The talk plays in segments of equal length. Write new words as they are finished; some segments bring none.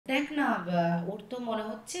না, ওর তো মনে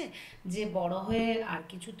হচ্ছে যে বড় হয়ে আর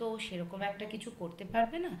কিছু তো সেরকম একটা কিছু করতে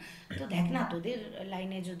পারবে না। তো দেখ না, তোদের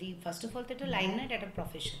লাইনে যদি, ফার্স্ট অফ অল তো এটা লাইন না, এটা একটা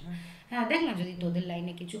প্রফেশন। হ্যাঁ, দেখ না যদি তোদের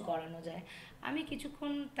লাইনে কিছু করানো যায়। আমি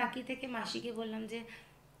কিছুক্ষণ তাকিয়ে থেকে মাসিকে বললাম যে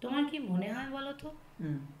তোমার কি মনে হয় বলো তো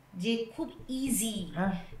যে খুব ইজি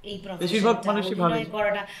এই প্রফেশনটা, অভিনয়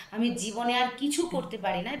করাটা, আমি জীবনে আর কিছু করতে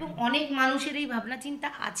পারি না। এবং অনেক মানুষের এই ভাবনা চিন্তা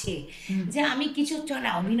আছে যে আমি কিছু, চল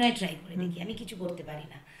না অভিনয় ট্রাই করে দেখি, আমি কিছু করতে পারি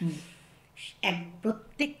না।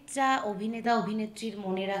 প্রত্যেকটা অভিনেতা অভিনেত্রীর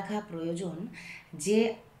মনে রাখা প্রয়োজন যে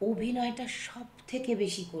অভিনয়টা সব থেকে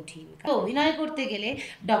বেশি কঠিন। অভিনয় করতে গেলে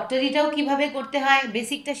ডক্টরিটাও কিভাবে করতে হয়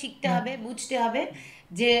বেসিকটা শিখতে হবে, বুঝতে হবে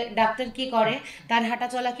যে ডাক্তার কি করে, তার হাঁটা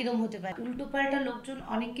চলা কিরম হতে পারে। উল্টোপাল্টা লোকজন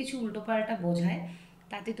অনেক কিছু উল্টোপাল্টা বোঝায়,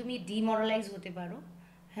 তাতে তুমি ডিমোরালাইজ হতে পারো।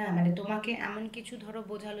 হ্যাঁ, মানে তোমাকে এমন কিছু ধরো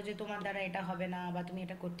বোঝালো যে তোমার দ্বারা এটা হবে না, বা তুমি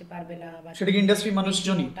এটা করতে পারবে না, বা সেটা কি ইন্ডাস্ট্রি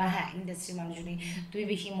মানুষজনই? হ্যাঁ, ইন্ডাস্ট্রি মানুষজনই, তুমি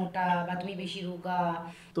বেশি মোটা বা তুমি বেশি রোগা।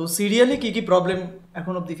 তো সিরিয়ালে কি কি প্রবলেম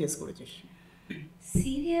এখন অবধি ফেস করেছিস?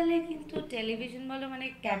 সিরিয়ালে কিন্তু টেলিভিশন বলো, মানে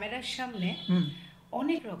ক্যামেরার সামনে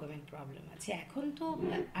অনেক রকমের প্রবলেম আছে। এখন তো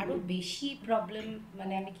আরো বেশি প্রবলেম,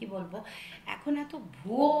 মানে আমি কি বলবো, এখন এত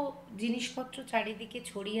ভুয়ো জিনিসপত্র চারিদিকে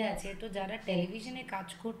ছড়িয়ে আছে। তো যারা টেলিভিশনে কাজ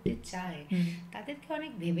করতে চায় তাদেরকে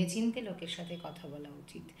অনেক ভেবেচিন্তে লোকের সাথে কথা বলা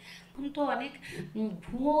উচিত। এখন তো অনেক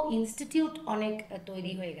ভুয়ো ইনস্টিটিউট অনেক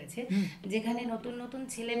তৈরি হয়ে গেছে, যেখানে নতুন নতুন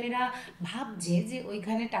ছেলেমেয়েরা ভাবছে যে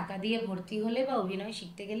ওইখানে টাকা দিয়ে ভর্তি হলে বা অভিনয়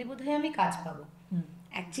শিখতে গেলে বোধহয় আমি কাজ পাবো।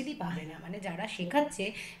 অ্যাকচুয়ালি পাবে না, মানে যারা শেখাচ্ছে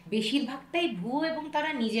বেশিরভাগটাই ভুয়ো এবং তারা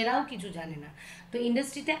নিজেরাও কিছু জানে না। তো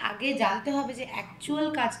ইন্ডাস্ট্রিতে আগে জানতে হবে যে অ্যাকচুয়াল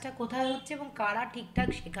কাজটা কোথায় হচ্ছে এবং কারা ঠিকঠাক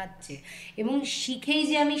শেখাচ্ছে, এবং শিখেই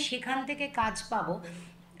যে আমি সেখান থেকে কাজ পাবো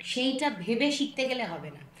সেইটা ভেবে শিখতে গেলে হবে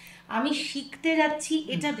না। আমি শিখতে যাচ্ছি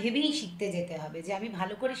এটা ভেবেই শিখতে যেতে হবে যে আমি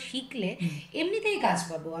ভালো করে শিখলে এমনিতেই কাজ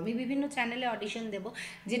পাবো। আমি বিভিন্ন চ্যানেলে অডিশন দেব,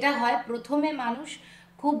 যেটা হয় প্রথমে মানুষ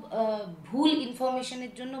খুব ভুল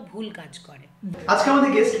ইনফরমেশনের জন্য ভুল কাজ করে। আজকে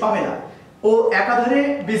আমাদের গেস্ট পামেলা। ও একাধারে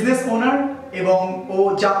বিজনেস ওনার এবং ও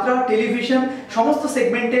যাত্রা, টেলিভিশন সমস্ত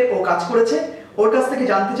সেগমেন্টে ও কাজ করেছে। ওর কাছ থেকে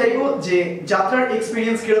জানতে চাইবো যে যাত্রার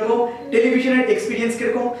এক্সপিরিয়েন্স কিরকম, টেলিভিশনের এক্সপিরিয়েন্স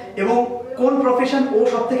কিরকম, এবং কোন প্রফেশন ও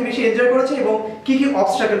সব থেকে বেশি এনজয় করেছে এবং কি কি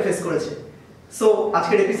অবস্ট্রাগল ফেস করেছে। সো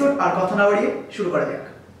আজকের এপিসোড আর কথা না বাড়িয়ে শুরু করা যাক।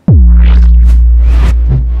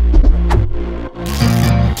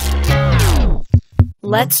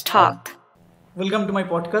 Let's talk. Welcome to my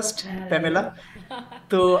podcast Pamela.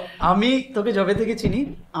 তো আমি তোকে যবে থেকে চিনি,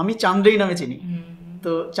 আমি চান্দ্রেই নামে চিনি।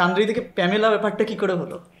 তো চান্দ্রেই থেকে প্যামেলা ব্যাপারটা কি করে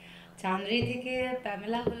হলো? চান্দ্রি থেকে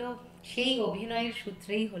প্যামেলা হলো সেই অভিনয়ের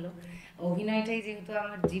সূত্রেই হলো। অভিনয়টাই যেহেতু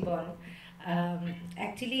আমার জীবন।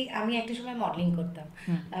 অ্যাকচুয়ালি আমি একটা সময় মডেলিং করতাম,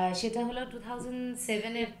 সেটা হলো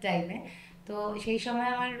 2007-এর টাইমে। তো সেই সময়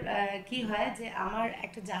আমার কি হয় যে আমার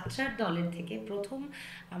একটা যাত্রার দলের থেকে প্রথম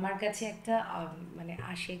আমার কাছে একটা মানে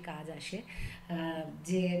কাজ আসে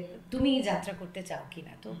যে তুমি যাত্রা করতে চাও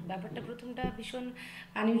কিনা। তো ব্যাপারটা প্রথমটা ভীষণ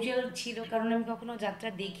আনইউজুয়াল ছিল, কারণ আমি কখনো যাত্রা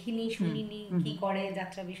দেখিনি, শুনিনি কি করে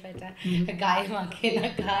যাত্রা বিষয়টা, গায়ে মাখে না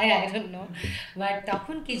গায়ে, আই ডোন্ট নো। বাট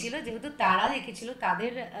তখন কি ছিল, যেহেতু তারা দেখেছিল,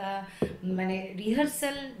 তাদের মানে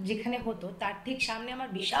রিহার্সাল যেখানে হতো তার ঠিক সামনে আমার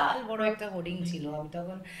বিশাল বড় একটা হোর্ডিং ছিল। আমি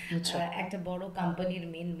তখন একটা বড় কোম্পানির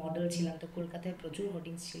মেন মডেল ছিলাম, তো কলকাতায় প্রচুর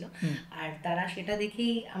হোর্ডিংস ছিল। আর তারা সেটা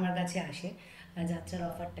দেখেই আমার কাছে আসে যাত্রার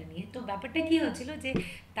অফারটা নিয়ে। তো ব্যাপারটা কি হচ্ছিল যে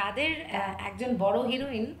তাদের একজন বড়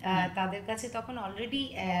হিরোইন, তাদের কাছে তখন অলরেডি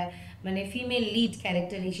মানে ফিমেল লিড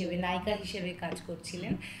ক্যারেক্টার হিসেবে, নায়িকা হিসেবে কাজ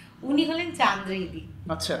করছিলেন। উনি হলেন চান্দ্রেইদি,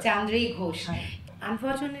 চান্দ্রেই ঘোষ।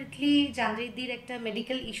 আনফর্চুনেটলি চান্দ্রেইদির একটা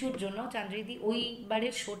মেডিকেল ইস্যুর জন্য চান্দ্রেইদি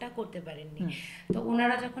ওইবারের শোটা করতে পারেননি। তো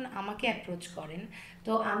ওনারা যখন আমাকে অ্যাপ্রোচ করেন,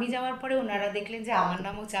 তো আমি যাওয়ার পরে ওনারা দেখলেন যে আমার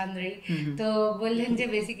নামও চান্দ্রেই। তো বললেন যে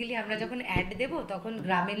বেসিক্যালি আমরা যখন অ্যাড দেব তখন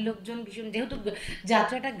গ্রামের লোকজন ভীষণ, যেহেতু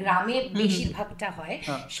যাত্রাটা গ্রামে বেশিরভাগটা হয়,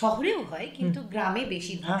 শহরেও হয় কিন্তু গ্রামে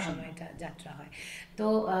বেশিরভাগ সময়টা যাত্রা হয়। তো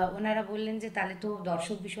ওনারা বললেন যে তাহলে তো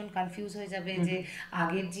দর্শক ভীষণ কনফিউজ হয়ে যাবে যে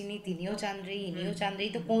আগের যিনি তিনিও চান্দ্রেই, ইনিও চান্দ্রেই,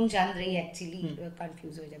 তো কোন চান্দ্রেই অ্যাকচুয়ালি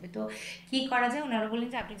কনফিউজ হয়ে যাবে। তো কি করা যায়, ওনারা বললেন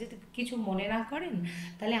যে আপনি যদি কিছু মনে না করেন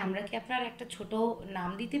তাহলে আমরা কি আপনার একটা ছোট নাম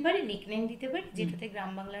দিতে পারি, নিকনেম দিতে পারি, যেটাতে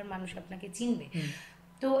গ্রাম বাংলার মানুষ আপনাকে চিনবে।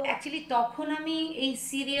 তো অ্যাকচুয়ালি তখন আমি এই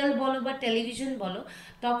সিরিয়াল বলো বা টেলিভিশন বলো,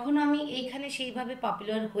 তখন আমি এইখানে সেইভাবে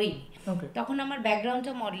পপুলার হইনি। তখন আমার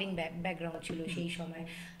ব্যাকগ্রাউন্ডটা মডেলিং ব্যাকগ্রাউন্ড ছিল সেই সময়।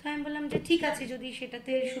 তো আমি বললাম যে ঠিক আছে, যদি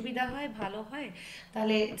সেটাতে সুবিধা হয়, ভালো হয়,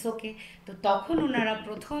 তাহলে ইটস ওকে। তো তখন ওনারা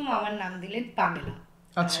প্রথম আমার নাম দিলেন পামেলা।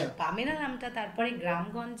 আচ্ছা। পামেলা নামটা তারপরে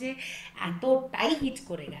গ্রামগঞ্জে এতটাই হিট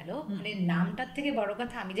করে গেল, মানে নামটার থেকে বড়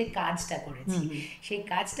কথা আমি যে কাজটা করেছি সেই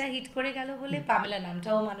কাজটা হিট করে গেল বলে পামেলা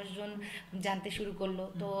নামটাও মানুষজন জানতে শুরু করলো।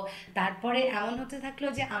 তো তারপরে এমন হতে থাকলো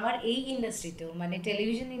যে আমার এই ইন্ডাস্ট্রিতেও, মানে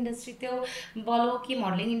টেলিভিশন ইন্ডাস্ট্রিতেও বলো কি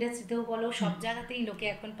মডেলিং ইন্ডাস্ট্রিতেও বলো, সব জায়গাতেই লোকে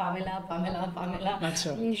এখন পামেলা পামেলা পামেলা,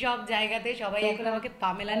 সব জায়গাতে সবাই এখন আমাকে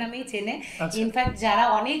পামেলা নামেই চেনে। ইনফ্যাক্ট যারা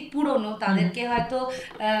অনেক পুরনো তাদেরকে হয়তো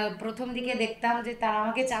প্রথম দিকে দেখতাম যে তারা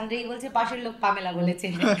আমাকে চান্দ্রেই বলছে, পাশের লোক পামেলা বলেছে,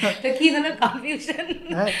 তো কি হলো কনফিউশন।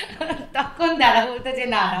 তখন তারা বলতো যে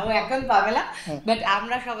না না ও এখন পামেলা, বাট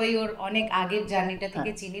আমরা সবাই ওর অনেক আগের জার্নিটা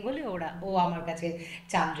থেকে চিনি বলে ও আমার কাছে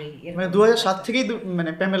চান্দ্রেই। মানে 2007 থেকেই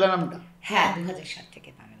মানে পামেলা নামটা? হ্যাঁ, 2007 থেকে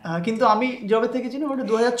পামেলা। কিন্তু আমি যবে থেকে চিনি ওটা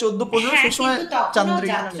 2014-15 সেই সময় চান্দ্রী,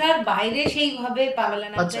 যাত্রার বাইরে সেইভাবে পামেলা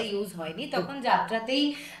নামটা ইউজ হয়নি তখন। যাত্রাতেই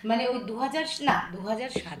মানে ওই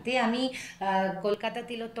 2007-এ আমি কলকাতা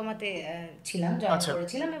তিলোত্তমাতে ছিলাম, জয়েন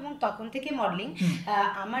করেছিলাম, এবং তখন থেকে মডেলিং।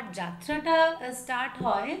 আমার যাত্রাটা স্টার্ট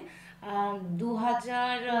হয়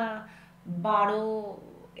 2012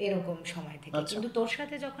 এরকম সময় থেকে। কিন্তু তোর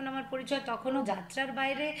সাথে যখন আমার পরিচয় তখনও যাত্রার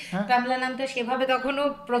বাইরে পামেলা নামটা সেভাবে তখনও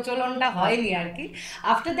প্রচলনটা হয়নি আর কি।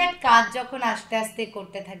 আফটার দ্যাট কাজ যখন আস্তে আস্তে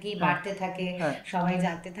করতে থাকি, বাড়তে থাকে, সবাই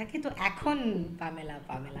জানতে থাকে, তো এখন পামেলা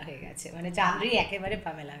পামেলা হয়ে গেছে, মানে চান্দ্রী একেবারে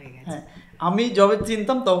পামেলা হয়ে গেছে। আমি যবে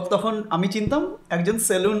চিনতাম তখন আমি চিনতাম একজন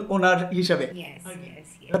সেলুন ওনার হিসাবে,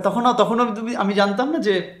 তখনও আমি জানতাম না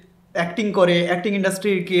যে অ্যাক্টিং করে, অ্যাক্টিং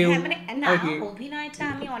ইন্ডাস্ট্রির কেউ। মানে না, অভিনয়টা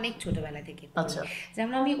আমি অনেক ছোটবেলা থেকে করি।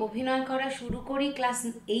 যেমন আমি অভিনয় করা শুরু করি ক্লাস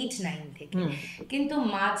 8-9 থেকে, কিন্তু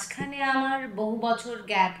মাঝখানে আমার বহু বছর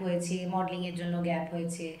গ্যাপ হয়েছে, মডেলিং এর জন্য গ্যাপ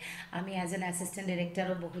হয়েছে। আমি অ্যাজ অ্যান অ্যাসিস্ট্যান্ট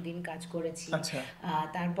ডিরেক্টরও বহুদিন কাজ করেছি।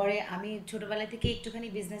 তারপরে আমি ছোটবেলা থেকে একটুখানি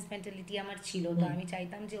বিজনেস মেন্টালিটি আমার ছিল, তো আমি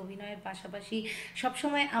চাইতাম যে অভিনয়ের পাশাপাশি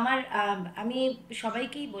সবসময় আমি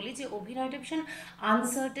সবাইকেই বলি যে অভিনয়টা ভীষণ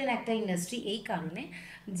আনসার্টেন একটা ইন্ডাস্ট্রি, এই কারণে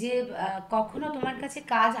যে কখনো তোমার কাছে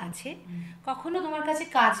কাজ আছে, কখনো তোমার কাছে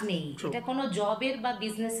কাজ নেই। এটা কোনো জবের বা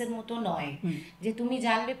বিজনেসের মতো নয় যে তুমি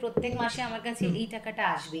জানবে প্রত্যেক মাসে আমার কাছে এই টাকাটা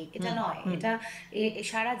আসবে, এটা নয়। এটা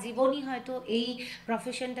সারা জীবনই হয়তো এই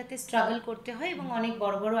প্রফেশনটাতে স্ট্রাগল করতে হয়, এবং অনেক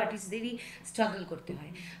বড় বড় আর্টিস্টদেরই স্ট্রাগল করতে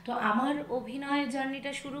হয়। তো আমার অভিনয়ের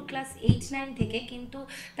জার্নিটা শুরু ক্লাস 8-9 থেকে, কিন্তু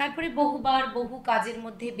তারপরে বহুবার বহু কাজের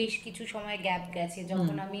মধ্যে বেশ কিছু সময় গ্যাপ গেছে।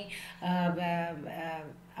 যখন আমি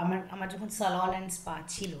আমার যখন সালন অ্যান্ড স্পা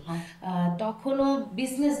ছিল, তখনও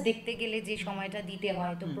বিজনেস দেখতে গেলে যে সময়টা দিতে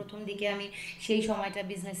হয়, তো প্রথম দিকে আমি সেই সময়টা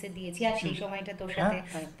বিজনেসে দিয়েছি, আর সেই সময়টা তোর সাথে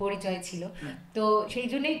পরিচয় ছিল, তো সেই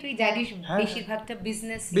জন্যই তুই জানিস বেশিরভাগটা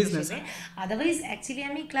বিজনেস হিসেবে। আদারওয়াইজ অ্যাকচুয়ালি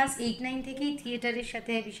আমি ক্লাস 8-9 থেকেই থিয়েটারের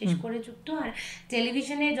সাথে বিশেষ করে যুক্ত, আর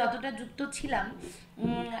টেলিভিশনে যতটা যুক্ত ছিলাম,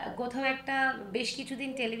 কোথাও একটা বেশ কিছুদিন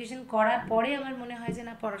টেলিভিশন করার পরে আমার মনে হয় যে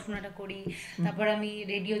না, পড়াশোনাটা করি। তারপর আমি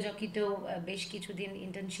রেডিও জকিতেও বেশ কিছুদিন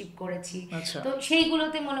ইন্টার্নশিপ করেছি, তো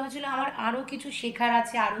সেইগুলোতে মনে হচ্ছিল আমার আরো কিছু শেখার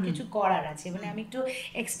আছে, আরো কিছু করার আছে, মানে আমি একটু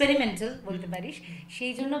এক্সপেরিমেন্টাল বলতে পারিস।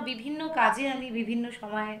 সেই জন্য বিভিন্ন কাজে আমি বিভিন্ন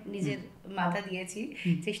সময় নিজের মাথা দিয়েছি,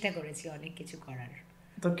 চেষ্টা করেছি অনেক কিছু করার।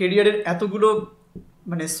 তো ক্যারিয়ারের এতগুলো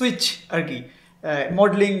মানে সুইচ আর কি,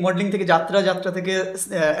 মডেলিং থেকে যাত্রা থেকে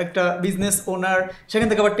একটা বিজনেস ওনার, সেখান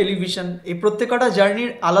থেকে আবার টেলিভিশন, এই প্রত্যেকটা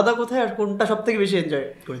জার্নির আলাদা কোথায়, আর কোনটা সব থেকে বেশি এনজয়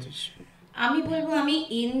করেছিস? আমি বলবো আমি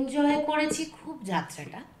এনজয় করেছি খুব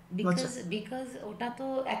যাত্রাটা, বিকজ ওটা তো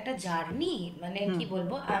একটা জার্নি, মানে কি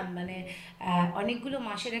বলবো, মানে অনেকগুলো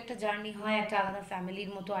মাসের একটা জার্নি হয়, একটা আলাদা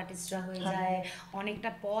ফ্যামিলির মতো আর্টিস্টরা হয়ে যায়, অনেকটা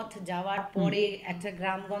পথ যাওয়ার পরে একটা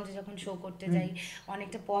গ্রামগঞ্জে যখন শো করতে যাই,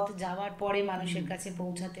 অনেকটা পথ যাওয়ার পরে মানুষের কাছে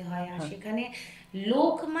পৌঁছাতে হয়, আর সেখানে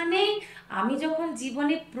লোক, মানে আমি যখন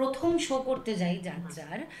জীবনে প্রথম শো করতে যাই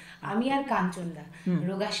যাত্রার, আমি আর কাঞ্চনদা,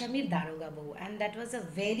 রোগাস্বামীর দারোগা বউ, and that was a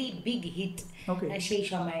very big hit সেই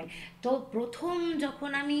সময়। তো প্রথম যখন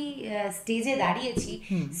আমি স্টেজে দাঁড়িয়েছি,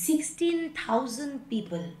 16,000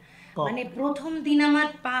 পিপল, মানে প্রথম দিন আমার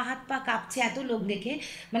হাত পা কাঁপছে এত লোক দেখে,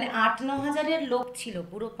 মানে 8-9 হাজারের লোক ছিল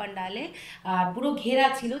পুরো পান্ডালে, আর পুরো ঘেরা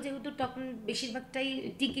ছিল, যেহেতু তখন বেশিরভাগটাই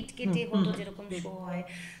টিকিট কেটে হতো, যেরকম শো হয়।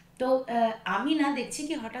 তো আমি না দেখছি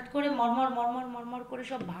কি হঠাৎ করে মরমর মরমর মরমর করে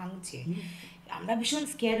সব ভাঙছে, আমরা ভীষণ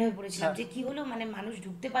স্কেয়ার হয়ে পড়েছিলাম যে কি হলো, মানে মানুষ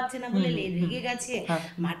ঢুকতে পারছে না বলে রেগে গেছে,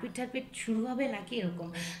 মারপিট টারপিট শুরু হবে নাকি এরকম।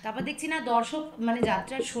 তারপর দেখছি না দর্শক মানে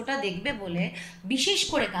যাত্রার শোটা দেখবে বলে, বিশেষ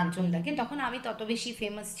করে কাঞ্চনদাকে, তখন আমি তত বেশি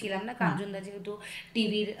ফেমাস ছিলাম না, কাঞ্চনদা যেহেতু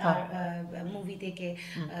টিভির আর মুভি থেকে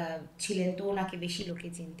ছিলেন, তো ওনাকে বেশি লোকে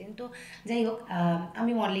চিনতেন। তো যাই হোক,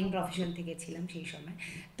 আমি মডেলিং প্রফেশন থেকে ছিলাম সেই সময়,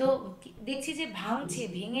 তো দেখছি যে ভাঙছে,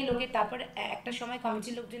 ভেঙে লোকে, তারপর একটা সময়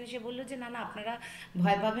কমিটির লোকজন এসে বললো যে না না, আপনারা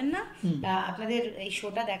ভয় পাবেন না, আপনাদের এই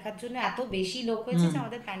শোটা দেখার জন্য এত বেশি লোক হয়েছে যে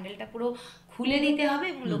আমাদের প্যান্ডেলটা পুরো খুলে দিতে হবে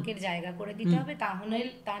এবং লোকের জায়গা করে দিতে হবে, তাহলে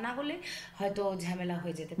তা না হলে হয়তো ঝামেলা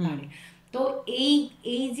হয়ে যেতে পারে। তো এই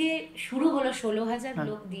এই যে শুরু হলো 16,000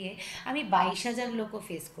 লোক দিয়ে, আমি 22,000 লোকও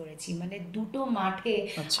ফেস করেছি, মানে দুটো মাঠে।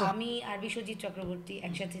 আমি আর বিশ্বজিৎ চক্রবর্তী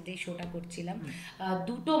একসাথে যে শোটা করছিলাম,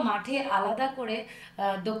 দুটো মাঠে আলাদা করে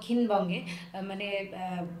দক্ষিণবঙ্গে মানে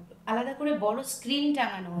আলাদা করে বড় স্ক্রিন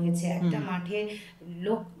টাঙানো হয়েছে একটা মাঠে,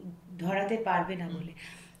 লোক ধরাতে পারবে না বলে।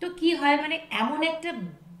 তো কি হয়, মানে এমন একটা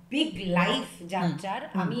বিগ লাইফ যাত্রার,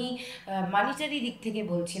 আমি মানিটারি দিক থেকে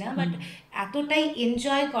বলছি না, বাট এতটাই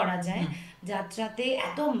এনজয় করা যায় যাত্রাতে,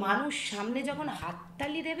 এত মানুষ সামনে যখন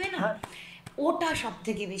হাততালি দেবে না, ওটা সব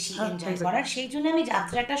থেকে বেশি এনজয় করার। সেই জন্য আমি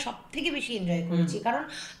যাত্রাটা সব থেকে বেশি এনজয় করেছি, কারণ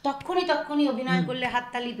তখনই অভিনয় করলে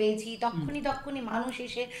হাততালি পেয়েছি, তখনই মানুষ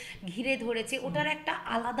এসে ঘিরে ধরেছে, ওটার একটা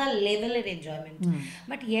আলাদা লেভেলের এনজয়মেন্ট।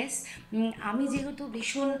 বাট ইয়েস, আমি যেহেতু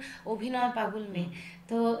ভীষণ অভিনয় পাগল মেয়ে,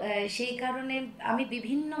 তো সেই কারণে আমি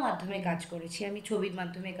বিভিন্ন মাধ্যমে কাজ করেছি। আমি ছবির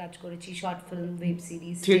মাধ্যমে কাজ করেছি, short film, web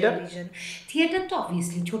series, television. Theatre তো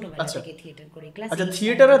অবভিয়াসলি ছোটবেলা থেকে থিয়েটার করি। আচ্ছা,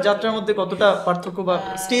 থিয়েটার আর যাত্রার মধ্যে কতটা পার্থক্য, বা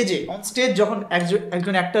স্টেজে অন স্টেজ যখন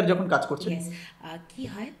একজন অ্যাক্টর যখন কাজ করছে? কি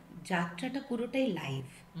হয়, যাত্রাটা পুরোটাই লাইভ,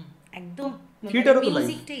 একদম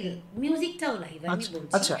মিউজিকটাও লাইভ। আমি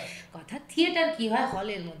বলছি কথা, থিয়েটার কি হয়,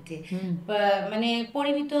 হলের মধ্যে মানে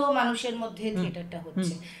পরিমিত মানুষের মধ্যে থিয়েটারটা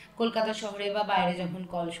হচ্ছে। কলকাতা শহরে বা বাইরে যখন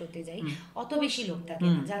কল শোতে যাই, অত বেশি লোক থাকে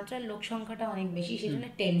না, যাত্রার লোক সংখ্যাটা অনেক বেশি, সেই জন্য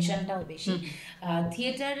টেনশনটাও বেশি।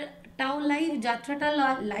 থিয়েটারটাও লাইভ, যাত্রাটা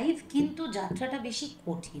লাইভ, কিন্তু যাত্রাটা বেশি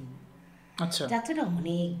কঠিন। যাত্রাটা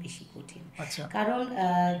অনেক বেশি কঠিন, কারণ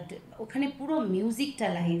ওখানে পুরো মিউজিকটা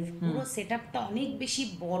লাইভ, পুরো সেটআপটা অনেক বেশি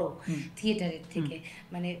বড় থিয়েটারের থেকে,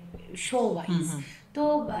 মানে শো ওয়াইজ। তো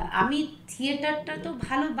আমি থিয়েটারটা তো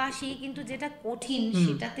ভালোবাসি, কিন্তু যেটা কঠিন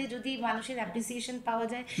সেটাতে যদি মানুষের অ্যাপ্রিসিয়েশন পাওয়া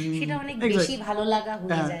যায়, সেটা অনেক বেশি ভালো লাগা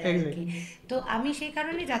হয়ে যায় আর কি। তো আমি সেই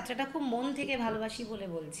কারণে যাত্রাটা খুব মন থেকে ভালোবাসি বলে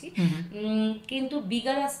বলছি। কিন্তু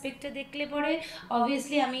বিগার অ্যাসপেক্টে দেখলে পরে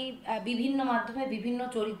অবভিয়াসলি আমি বিভিন্ন মাধ্যমে বিভিন্ন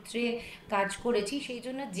চরিত্রে কাজ করেছি, সেই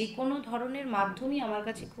জন্য যে কোনো ধরনের মাধ্যমই আমার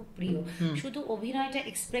কাছে খুব প্রিয়। শুধু অভিনয়টা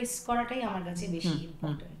এক্সপ্রেস করাটাই আমার কাছে বেশি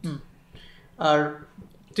ইম্পর্টেন্ট। আর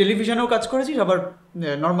টেলিভিশনেও কাজ করেছিস, আবার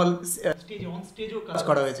নর্মাল স্টেজে অন স্টেজেও কাজ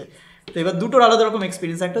করা হয়েছে। তো এবার দুটোর আলাদা রকম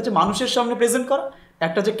এক্সপিরিয়েন্স, একটা হচ্ছে মানুষের সামনে প্রেজেন্ট করা,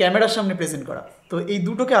 একটা হচ্ছে ক্যামেরার সামনে প্রেজেন্ট করা। তো এই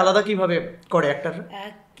দুটোকে আলাদা কিভাবে করে অ্যাক্টর?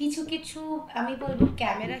 কিছু কিছু আমি বলবো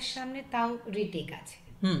ক্যামেরার সামনে তাও রিটেক আছে।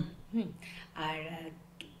 আর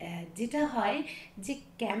যেটা হয় যে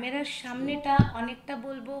ক্যামেরার সামনেটা অনেকটা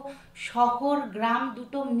বলবো শহর গ্রাম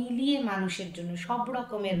দুটো মিলিয়ে মানুষের জন্য, সব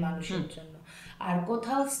রকমের মানুষের জন্য। আর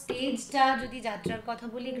কোথাও স্টেজটা যদি যাত্রার কথা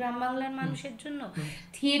বলি গ্রাম বাংলার মানুষের জন্য,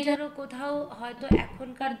 থিয়েটারও কোথাও হয়তো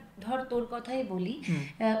এখনকার, ধর তোর কথাই বলি,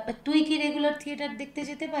 তুই কি রেগুলার থিয়েটার দেখতে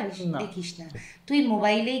যেতে পারিস? দেখিস না, তুই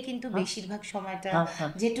মোবাইলেই কিন্তু বেশিরভাগ সময়টা,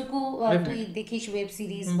 যেটুকু তুই দেখিস ওয়েব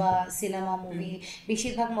সিরিজ বা সিনেমা মুভি,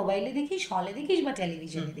 বেশিরভাগ মোবাইলে দেখিস, হলে দেখিস বা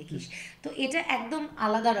টেলিভিশনে দেখিস। তো এটা একদম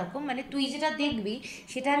আলাদা রকম, মানে তুই যেটা দেখবি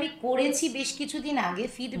সেটা আমি করেছি বেশ কিছুদিন আগে,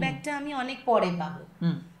 ফিডব্যাকটা আমি অনেক পরে পাবো।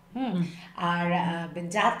 আর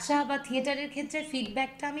যাত্রা বা থিয়েটারের ক্ষেত্রে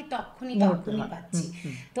ফিডব্যাকটা আমি তখনই পাচ্ছি।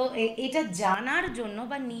 তো এটা জানার জন্য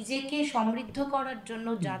বা নিজেকে সমৃদ্ধ করার জন্য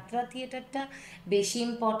যাত্রা থিয়েটারটা বেশি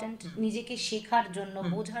ইম্পর্ট্যান্ট, নিজেকে শেখার জন্য,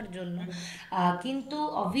 বোঝার জন্য। কিন্তু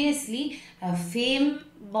অবভিয়াসলি ফেম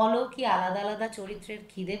বলো কি আলাদা আলাদা চরিত্রের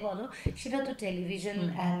খিদে বলো, সেটা তো টেলিভিশন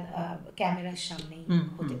অ্যান্ড ক্যামেরার সামনেই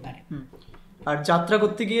হতে পারে। আর যাত্রা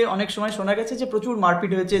করতে গিয়ে অনেক সময় শোনা গেছে যে প্রচুর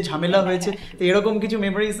মারপিট হয়েছে, ঝামেলা হয়েছে, তো এরকম কিছু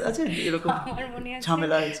মেমোরিজ আছে? এরকম আমার মনে আছে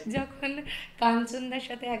ঝামেলা হয়েছে যখন কাঞ্চনদার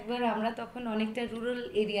সাথে একবার আমরা তখন অনেকটা রুরাল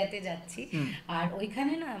এরিয়াতে যাচ্ছি, আর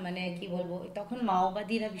ওইখানে না মানে কি বলবো, তখন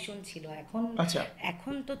মাওবাদীরা ভীষণ ছিল,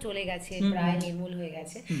 এখন তো চলে গেছে, প্রায় নির্মূল হয়ে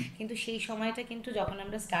গেছে, কিন্তু সেই সময়টা কিন্তু যখন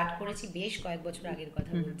আমরা স্টার্ট করেছি, বেশ কয়েক বছর আগের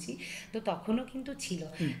কথা বলছি, তো তখনও কিন্তু ছিল।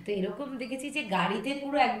 তো এরকম দেখেছি যে গাড়িতে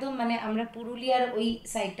পুরো একদম, মানে আমরা পুরুলিয়ার ওই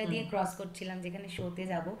সাইডটা দিয়ে ক্রস করছিলাম যেখানে শোতে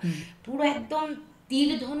যাব, পুরো একদম তীর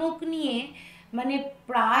ধনুক নিয়ে, মানে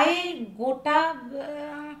প্রায় গোটা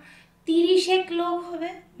 30 লোক হবে,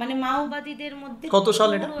 মানে মাওবাদীদের মধ্যে। কত সাল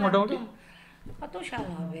এটা মোটামুটি? কত সাল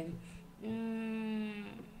হবে,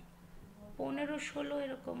 15-16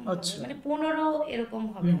 এরকম, মানে 15 এরকম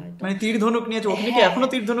হবে হয়তো। মানে তীর ধনুক নিয়ে ওখানে কি এখনো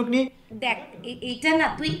তীর ধনুক নিয়ে? দেখ, এটা না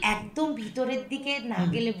তুই একদম ভিতরের দিকে না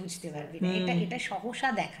গেলে বুঝতে পারবি না, এটা সহসা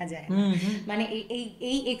দেখা যায় না, মানে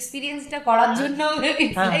এই এক্সপেরিয়েন্সটা করার জন্য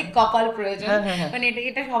কপাল প্রয়োজন, মানে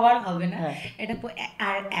এটা সবার হবে না এটা।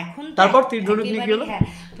 আর এখন তারপর তীর ধনুক নিয়ে কি হলো?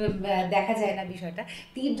 দেখা যায় না বিষয়টা।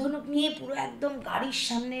 তীর ধনুক নিয়ে পুরো একদম গাড়ির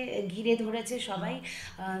সামনে ঘিরে ধরেছে সবাই,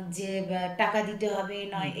 যে টাকা দিতে হবে,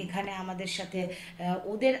 নয় এখানে আমাদের সাথে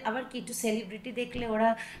ওদের আবার কি একটু সেলিব্রিটি দেখলে ওরা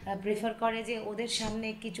প্রেফার করে যে ওদের সামনে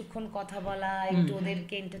কিছুক্ষণ কথা বলা, একটু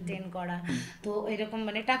ওদেরকে এন্টারটেন করা। তো এরকম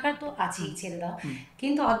মানে টাকা তো আছেই, ছেড়ে দাও।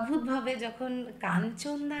 কিন্তু অদ্ভুতভাবে যখন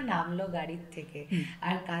কাঞ্চনদা নামলো গাড়ির থেকে,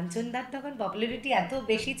 আর কাঞ্চনদার তখন পপুলারিটি এত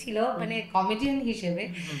বেশি ছিল মানে কমেডিয়ান হিসেবে,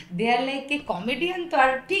 দেয়ার লাইক কমেডিয়ান তো,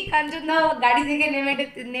 আর ঠিক কাঞ্চনদা গাড়ি থেকে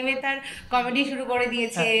নেমে তার কমেডি শুরু করে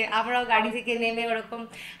দিয়েছে, আমরাও গাড়ি থেকে নেমে ওরকম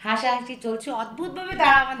হাসাহাসি চলছে, অদ্ভুতভাবে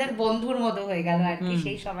তারা আমাদের বন্ধুর মতো হয়ে গেল আর কি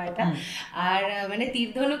সেই সময়টা। আর মানে তীর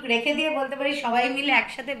ধনুক রেখে দিয়ে বলতে পারি সবাই মিলে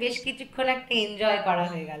একসাথে বেশ কিছুক্ষণ একটা এনজয় করা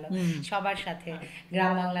হয়ে গেল সবার সাথে,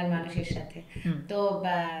 গ্রাম বাংলার মানুষের সাথে। তো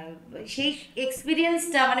সেই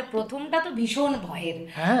এক্সপিরিয়েন্সটা মানে প্রথমটা তো ভীষণ ভয়ের,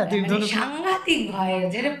 মানে সাংঘাতিক ভয়ের,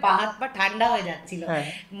 যে পা হাত পা ঠান্ডা হয়ে যাচ্ছিল,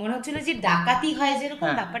 মনে হচ্ছিল যে ডাকাতি হয় যেরকম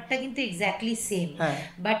ব্যাপারটা কিন্তু এক্স্যাক্টলি সেম।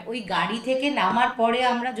 বাট ওই গাড়ি থেকে নামার পরে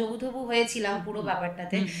আমরা জবুথবু হয়েছিলাম পুরো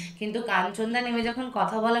ব্যাপারটাতে, কিন্তু কাঞ্চনদা নেমে যখন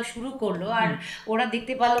কথা বলা শুরু করলো আর ওরা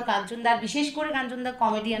দেখতে পারলো কাঞ্চনদা, বিশেষ করে কাঞ্চনদা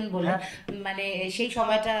কমেডিয়ান বলে, মানে সেই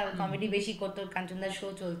সময়টা কমেডি বেশি করতো, কাঞ্চনদার শো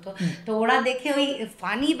চলতো, তো ওরা দেখে ওই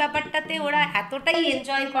ফানি ব্যাপারটাতে ওরা এতটাই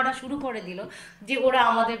এনজয় করা শুরু করে দিল যে ওরা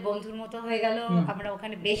আমাদের বন্ধুর মতো হয়ে গেল। আমরা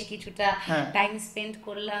ওখানে বেশ কিছুটা টাইম স্পেন্ড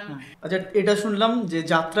করলাম। আচ্ছা, এটা শুনলাম যে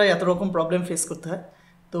যাত্রায় এত রকম প্রবলেম ফেস করতে হয়,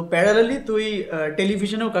 তো প্যারালালি তুই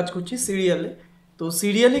টেলিভিশনেও কাজ করছিস, সিরিয়ালে, তো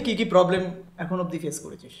সিরিয়ালে কি কি প্রবলেম এখন অবধি ফেস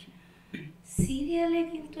করেছিস? সিরিয়ালে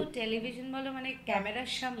কিন্তু টেলিভিশন বলো মানে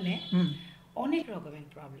ক্যামেরার সামনে অনেক রকমের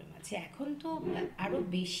প্রবলেম আছে। এখন তো আরো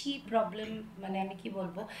বেশি প্রবলেম, মানে আমি কি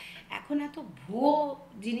বলবো, এখন এত ভুয়ো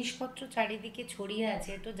জিনিসপত্র চারিদিকে ছড়িয়ে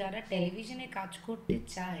আছে, তো যারা টেলিভিশনে কাজ করতে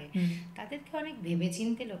চায় তাদেরকে অনেক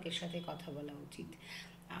ভেবেচিন্তে লোকের সাথে কথা বলা উচিত।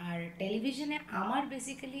 আর টেলিভিশনে আমার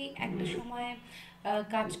বেসিক্যালি একটা সময়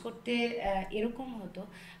কাজ করতে এরকম হতো,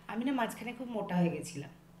 আমি না মাঝখানে খুব মোটা হয়ে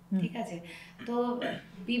গেছিলাম, ঠিক আছে, তো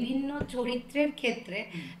বিভিন্ন চরিত্রের ক্ষেত্রে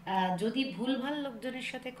যদি ভুলভাল লোকজনের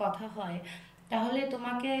সাথে কথা হয় তাহলে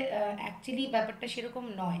তোমাকে অ্যাকচুয়ালি ব্যাপারটা সেরকম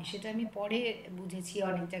নয়, সেটা আমি পরে বুঝেছি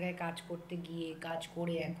অনেক জায়গায় কাজ করতে গিয়ে, কাজ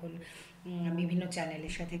করে এখন বিভিন্ন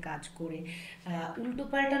চ্যানেলের সাথে কাজ করে।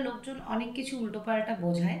 উল্টোপাল্টা লোকজন অনেক কিছু উল্টোপাল্টা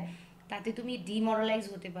বোঝায়, তাতে তুমি ডিমোরালাইজ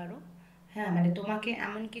হতে পারো। হ্যাঁ, মানে তোমাকে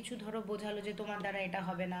এমন কিছু ধরো বোঝালো যে তোমার দ্বারা এটা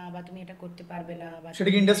হবে না, বা তুমি এটা করতে পারবে না, বা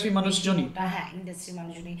সেটা কি ইন্ডাস্ট্রি মানুষজনই? হ্যাঁ, ইন্ডাস্ট্রি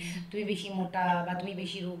মানুষজনই, তুমি বেশি মোটা বা তুমি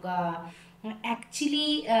বেশি রোগা। অ্যাকচুয়ালি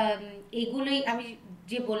এগুলোই আমি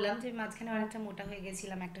যে বললাম যে মাঝখানে অনেকটা মোটা হয়ে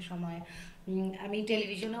গেছিলাম একটা সময়, আমি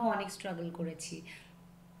টেলিভিশনেও অনেক স্ট্রাগল করেছি।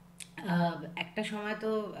 একটা সময়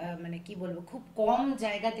তো মানে কি বলবো, খুব কম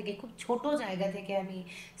জায়গা থেকে, খুব ছোট জায়গা থেকে আমি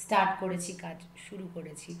স্টার্ট করেছি, কাজ শুরু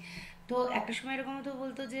করেছি। তো একটা সময় এরকম তো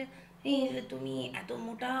বলতো যে এই তুমি এত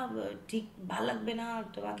মোটা, ঠিক ভালো লাগবে না,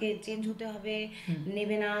 তোমাকে চেঞ্জ হতে হবে,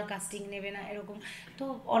 নেবে না, কাস্টিং নেবে না, এরকম। তো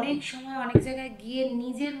অনেক সময় অনেক জায়গায় গিয়ে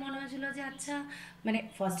নিজের মনে হয়েছিল যে আচ্ছা, মানে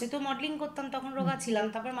ফার্স্টে তো মডেলিং করতাম, তখন রোগা ছিলাম,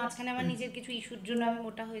 তারপর মাঝখানে আমার নিজের কিছু ইস্যুর জন্য আমি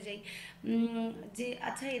মোটা হয়ে যাই, যে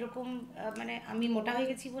আচ্ছা এরকম মানে আমি মোটা হয়ে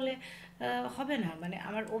গেছি বলে হবে না, মানে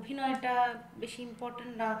আমার অভিনয়টা বেশি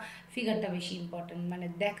ইম্পর্টেন্ট না ফিগারটা বেশি ইম্পর্টেন্ট, মানে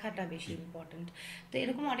দেখাটা বেশি ইম্পর্টেন্ট। তো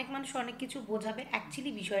এরকম অনেক মানুষ অনেক কিছু বোঝাবে,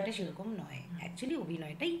 অ্যাকচুয়ালি বিষয়টা সেরকম নয়, অ্যাকচুয়ালি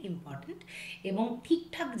অভিনয়টাই ইম্পর্টেন্ট এবং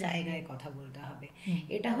ঠিকঠাক জায়গায় কথা বলতে হবে,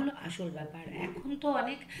 এটা হলো আসল ব্যাপার। এখন তো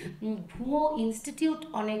অনেক ভুয়ো ইনস্টিটিউট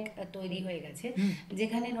অনেক তৈরি হয়ে গেছে,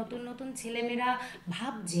 যেখানে নতুন নতুন ছেলেমেয়েরা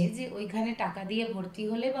ভাবছে যে ওইখানে টাকা দিয়ে ভর্তি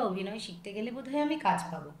হলে বা অভিনয় শিখতে গেলে বোধহয় আমি কাজ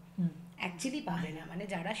পাবো, অ্যাকচুয়ালি পাবে না। মানে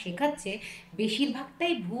যারা শেখাচ্ছে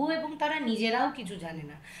বেশিরভাগটাই ভুয়ো এবং তারা নিজেরাও কিছু জানে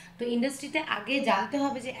না। তো ইন্ডাস্ট্রিতে আগে জানতে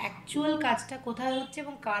হবে যে অ্যাকচুয়াল কাজটা কোথায় হচ্ছে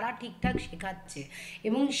এবং কারা ঠিকঠাক শেখাচ্ছে,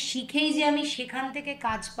 এবং শিখেই যে আমি সেখান থেকে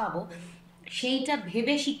কাজ পাবো সেইটা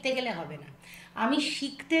ভেবে শিখতে গেলে হবে না। আমি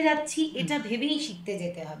শিখতে যাচ্ছি এটা ভেবেই শিখতে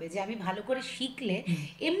যেতে হবে, যে আমি ভালো করে শিখলে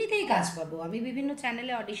এমনিতেই কাজ পাবো। আমি বিভিন্ন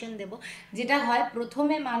চ্যানেলে অডিশন দেব, যেটা হয়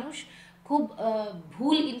প্রথমে মানুষ খুব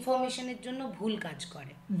ভুল ইনফরমেশনের জন্য ভুল কাজ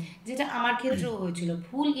করে, যেটা আমার ক্ষেত্রেও হয়েছিল।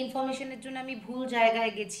 ভুল ইনফরমেশনের জন্য আমি ভুল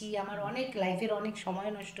জায়গায় গেছি, আমার অনেক লাইফের অনেক সময়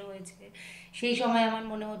নষ্ট হয়েছে। সেই সময় আমার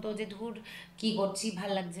মনে হতো যে ধুর কি করছি,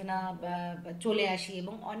 ভাল লাগছে না, বা চলে আসি।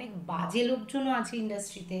 এবং অনেক বাজে লোকজনও আছে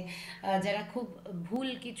ইন্ডাস্ট্রিতে যারা খুব ভুল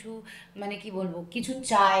কিছু, মানে কি বলবো, কিছু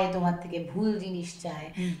চায় তোমার থেকে, ভুল জিনিস চায়।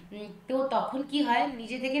 তো তখন কি হয়,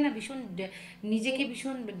 নিজে থেকে না ভীষণ নিজেকে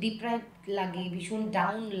ভীষণ ডিপ্রাইভ লাগে, ভীষণ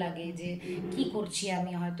ডাউন লাগে যে কি করছি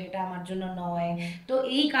আমি, হয়তো এটা আমার জন্য নয়। তো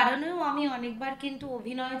এই কারণেও আমি অনেকবার কিন্তু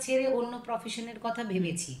অভিনয় ছেড়ে অন্য প্রফেশনের কথা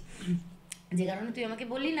ভেবেছি। যে কারণে তুই আমাকে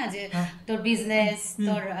বললি না যে তোর বিজনেস,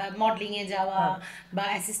 তোর মডেলিং এ যাওয়া বা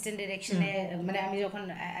অ্যাসিস্ট্যান্ট ডিরেকশনে, মানে আমি যখন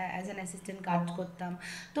অ্যাজ অ্যান অ্যাসিস্ট্যান্ট কাজ করতাম,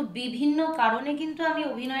 তো বিভিন্ন কারণে কিন্তু আমি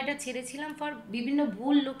অভিনয়টা ছেড়েছিলাম ফর বিভিন্ন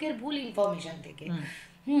ভুল লোকের ভুল ইনফরমেশন থেকে।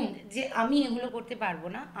 যে আমি এগুলো করতে পারবো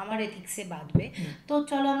না, আমার এথিক্সে বাঁধবে, তো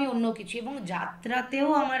চলো আমি অন্য কিছু। এবং যাত্রাতেও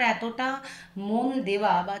আমার এতটা মন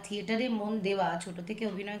দেওয়া বা থিয়েটারে মন দেওয়া ছোট থেকে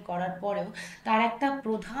অভিনয় করার পরেও, তার একটা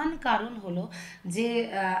প্রধান কারণ হলো যে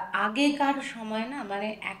আগেকার সময় না, মানে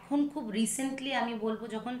এখন খুব রিসেন্টলি আমি বলবো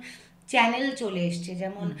যখন চ্যানেল চলে এসছে,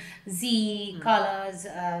 যেমন জি, কালার্স,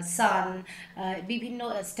 সান, বিভিন্ন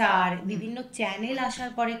স্টার, বিভিন্ন চ্যানেল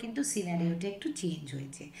আসার পরে কিন্তু সিনারিওটা একটু চেঞ্জ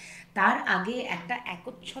হয়েছে। তার আগে একটা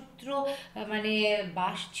একচ্ছত্র মানে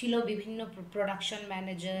বাস ছিল, বিভিন্ন প্রোডাকশন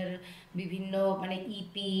ম্যানেজার, বিভিন্ন মানে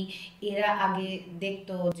ইপি, এরা আগে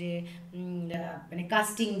দেখতো যে মানে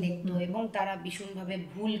কাস্টিং দেখতো, এবং তারা ভীষণভাবে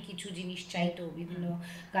ভুল কিছু জিনিস চাইতো, বিভিন্ন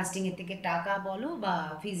কাস্টিংয়ের থেকে টাকা বলো বা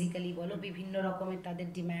ফিজিক্যালি বলো, বিভিন্ন রকমের তাদের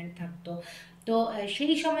ডিম্যান্ড থাকতো। তো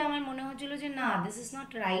সেই সময় আমার মনে হচ্ছিল যে না, দিস ইজ নট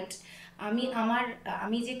রাইট।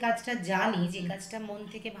 আমি যে কাজটা জানি, যে কাজটা মন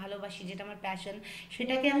থেকে ভালোবাসি, যেটা আমার প্যাশন,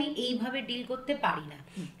 সেটাকে আমি এইভাবে ডিল করতে পারি না।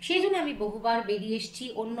 সেই জন্য আমি বহুবার বেরিয়ে এসেছি,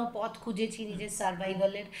 অন্য পথ খুঁজেছি নিজের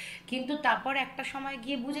সার্ভাইভালের, কিন্তু তারপর একটা সময়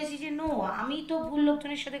গিয়ে বুঝেছি যে নো, আমি তো ভুল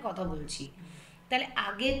লোকজনের সাথে কথা বলছি। তাহলে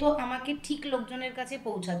আগে তো আমাকে ঠিক লোকজনের কাছে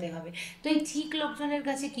পৌঁছাতে হবে। তো এই ঠিক লোকজনের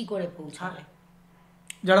কাছে কি করে পৌঁছাবে?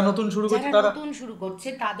 যারা নতুন শুরু করছে, যারা নতুন শুরু করছে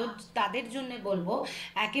তাদের জন্য বলবো,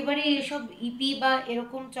 একেবারে এসব ইপি বা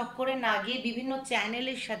এরকম চক্করে না গিয়ে বিভিন্ন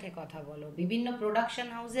চ্যানেলের সাথে কথা বলো, বিভিন্ন প্রোডাকশন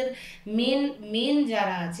হাউসের মেন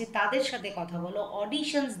যারা আছে তাদের সাথে কথা বলো,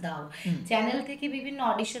 অডিশনস দাও। চ্যানেল থেকে বিভিন্ন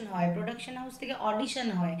অডিশন হয়, প্রোডাকশন হাউস থেকে অডিশন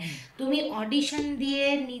হয়, তুমি অডিশন দিয়ে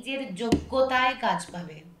নিজের যোগ্যতায় কাজ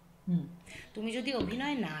পাবে। তুমি যদি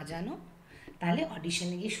অভিনয় না জানো, তাহলে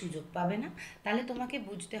অডিশনে গিয়ে সুযোগ পাবে না। তাহলে তোমাকে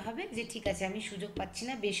বুঝতে হবে যে ঠিক আছে, আমি সুযোগ পাচ্ছি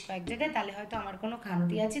না বেশ কয়েক জায়গায়, তাহলে হয়তো আমার কোনো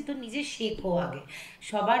খামতি আছে। তো নিজে শেখো আগে,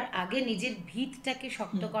 সবার আগে নিজের ভিতটাকে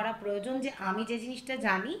শক্ত করা প্রয়োজন, যে আমি যে জিনিসটা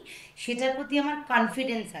জানি সেটার প্রতি আমার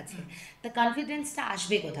কনফিডেন্স আছে। তা কনফিডেন্সটা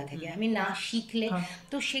আসবে কোথা থেকে? আমি না শিখলে।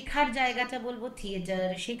 তো শেখার জায়গাটা বলবো থিয়েটার,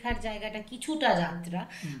 শেখার জায়গাটা কিছুটা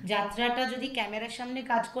যাত্রাটা যদি ক্যামেরার সামনে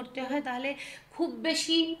কাজ করতে হয়, তাহলে খুব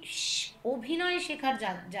বেশি অভিনয় শেখার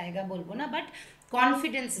জায়গা বলবো না, বাট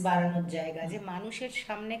কনফিডেন্স বাড়ানোর জায়গা, যে মানুষের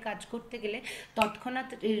সামনে কাজ করতে গেলে তৎক্ষণাৎ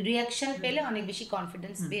রিয়াকশন পেলে অনেক বেশি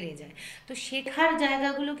কনফিডেন্স বেড়ে যায়। তো শেখার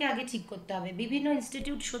জায়গাগুলোকে আগে ঠিক করতে হবে। বিভিন্ন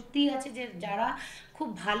ইনস্টিটিউট সত্যিই আছে যে যারা খুব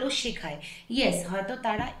ভালো শেখায়, ইয়েস হয়তো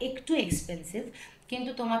তারা একটু এক্সপেন্সিভ,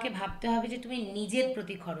 কিন্তু তোমাকে ভাবতে হবে যে তুমি নিজের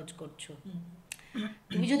প্রতি খরচ করছো।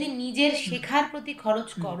 তুমি যদি নিজের শেখার প্রতি খরচ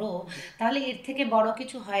করো, তাহলে এর থেকে বড়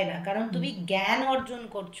কিছু হয় না, কারণ তুমি জ্ঞান অর্জন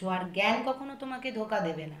করছো, আর জ্ঞান কখনো তোমাকে ধোকা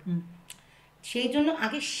দেবে না। সেই জন্য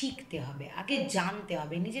আগে শিখতে হবে, আগে জানতে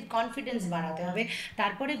হবে, নিজের কনফিডেন্স বাড়াতে হবে,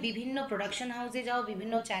 তারপরে বিভিন্ন প্রোডাকশন হাউসে যাও,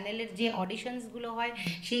 বিভিন্ন চ্যানেলের যে অডিশনসগুলো হয়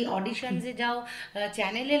সেই অডিশনসে যাও,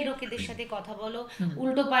 চ্যানেলের লোকেদের সাথে কথা বলো।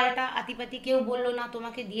 উল্টো পাল্টা আতিপাতি কেউ বললো না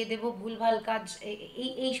তোমাকে দিয়ে দেবো ভুলভাল কাজ,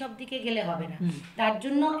 এই সব দিকে গেলে হবে না। তার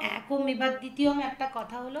জন্য একম এবার দ্বিতীয়ম একটা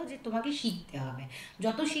কথা হলো যে তোমাকে শিখতে হবে,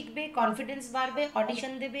 যত শিখবে কনফিডেন্স বাড়বে,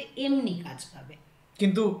 অডিশন দেবে, এমনি কাজ পাবে।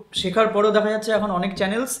 কিন্তু শেখার পরেও দেখা যাচ্ছে এখন অনেক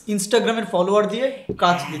চ্যানেলস ইনস্টাগ্রামের ফলোয়ার দিয়ে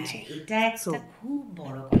কাজ দিচ্ছে। এটা একটা খুব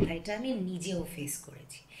বড় কথা, এটা আমি নিজেও ফেস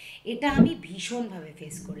করেছি, এটা আমি ভীষণভাবে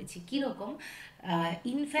ফেস করেছি। কীরকম?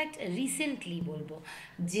 ইনফ্যাক্ট রিসেন্টলি বলবো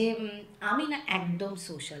যে আমি না একদম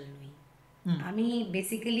সোশ্যাল নই। আমি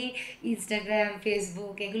বেসিক্যালি ইনস্টাগ্রাম,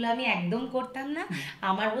 ফেসবুক এগুলো আমি একদম করতাম না।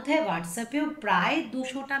 আমার বোধহয় হোয়াটসঅ্যাপেও প্রায়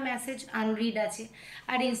 200টা মেসেজ আনরিড আছে,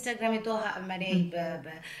 আর ইনস্টাগ্রামে তো মানে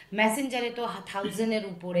মেসেঞ্জারে তো 1000-এর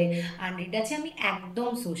উপরে আনরিড আছে। আমি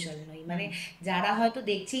একদম সোশ্যাল নই, মানে যারা হয়তো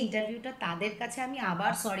দেখছে ইন্টারভিউটা তাদের কাছে আমি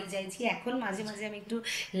আবার সরি চাইছি। এখন মাঝে মাঝে আমি একটু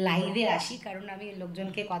লাইভে আসি, কারণ আমি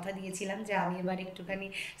লোকজনকে কথা দিয়েছিলাম যে আমি এবার একটুখানি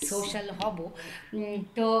সোশ্যাল হব।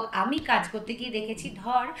 তো আমি কাজ করতে গিয়ে দেখেছি,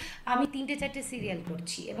 ধর আমি 3-4টে সিরিয়াল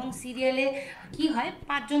করছি, এবং সিরিয়ালে কি হয়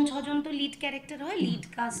 5-6জন তো লিড ক্যারেক্টার হয়, লিড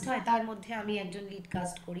কাস্ট হয়, তার মধ্যে আমি একজন লিড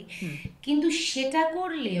কাস্ট করি। কিন্তু সেটা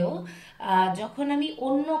করলেও যখন আমি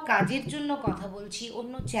অন্য কাজের জন্য কথা বলছি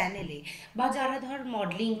অন্য চ্যানেলে, বা যারা ধর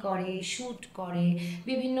মডেলিং করে, শ্যুট করে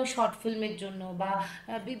বিভিন্ন শর্ট ফিল্মের জন্য, বা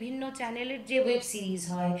বিভিন্ন চ্যানেলের যে ওয়েব সিরিজ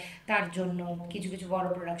হয় তার জন্য, কিছু কিছু বড়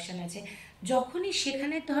প্রোডাকশন আছে, যখনই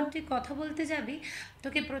সেখানে ধর তুই কথা বলতে যাবি,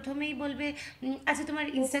 তোকে প্রথমেই বলবে আচ্ছা তোমার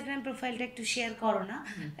ইনস্টাগ্রাম প্রোফাইলটা একটু শেয়ার করো না,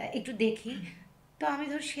 একটু দেখি। তো আমি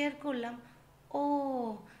ধর শেয়ার করলাম, ও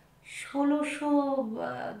 1600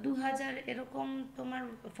 2000 এরকম তোমার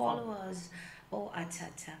ফলোয়ার্স, ও আচ্ছা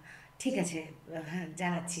আচ্ছা ঠিক আছে, হ্যাঁ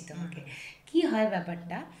জানাচ্ছি তোমাকে। কি হয়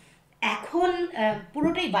ব্যাপারটা, এখন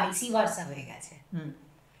পুরোটাই ভাইসি ভার্সা হয়ে গেছে।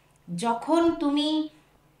 যখন তুমি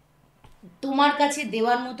তোমার কাছে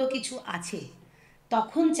দেওয়ার মতো কিছু আছে,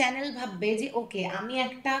 তখন চ্যানেল ভাববে যে ওকে আমি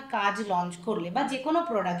একটা কাজ লঞ্চ করলে বা যে কোনো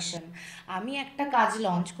প্রোডাকশন, আমি একটা কাজ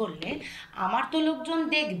লঞ্চ করলে আমার তো লোকজন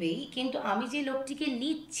দেখবেই, কিন্তু আমি যে লোকটিকে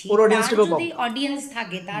নিচ্ছি ওর তার audience-টাকেও যদি পাবো। অডিয়েন্স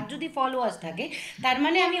থাকে, তার যদি ফলোয়ার্স থাকে, তার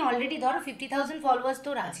মানে আমি অলরেডি ধরো 50,000 ফলোয়ার্স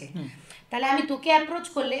তোর আছে, তাহলে আমি তোকে অ্যাপ্রোচ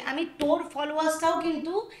করলে আমি তোর ফলোয়ার্সটাও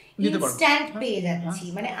কিন্তু দিতে পারবো। ইনস্ট্যান্ট হ্যাঁ, পেয়ে যাচ্ছি,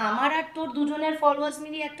 মানে আমার আর তোর দুজনের ফলোয়ার্স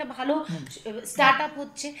মিলিয়ে একটা ভালো স্টার্ট আপ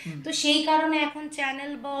হচ্ছে। তো সেই কারণে এখন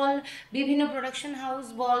চ্যানেল বল, বিভিন্ন প্রোডাকশন হাউস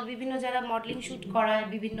বল, বিভিন্ন যারা মডেলিং শ্যুট করায়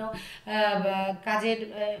বিভিন্ন কাজের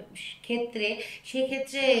ক্ষেত্রে,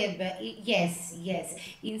 সেক্ষেত্রে ইয়েস ইয়েস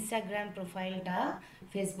ইনস্টাগ্রাম প্রোফাইলটা,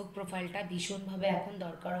 ফেসবুক প্রোফাইলটা ভীষণভাবে এখন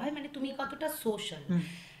দরকার হয়, মানে তুমি কতটা সোশ্যাল।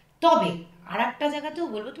 তবে আর একটা জায়গাতেও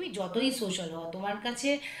বলবো, তুমি যতই সোশ্যাল হও, তোমার কাছে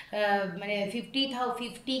মানে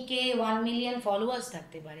 50K 1 মিলিয়ন ফলোয়ার্স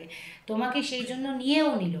থাকতে পারে, তোমাকে সেই জন্য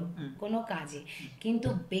নিয়েও নিল কোনো কাজে, কিন্তু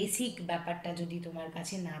বেসিক ব্যাপারটা যদি তোমার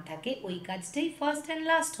কাছে না থাকে, ওই কাজটাই ফার্স্ট অ্যান্ড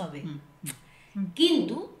লাস্ট হবে।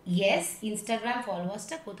 কিন্তু ইয়েস, ইনস্টাগ্রাম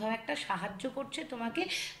ফলোয়ার্সটা কোথাও একটা সাহায্য করছে তোমাকে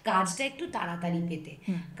কাজটা একটু তাড়াতাড়ি পেতে,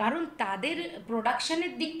 কারণ তাদের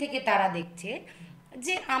প্রোডাকশনের দিক থেকে তারা দেখছে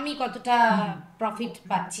যে আমি কতটা প্রফিট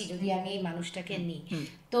পাচ্ছি যদি আমি এই মানুষটাকে নিই।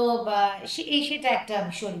 তো সেটা একটা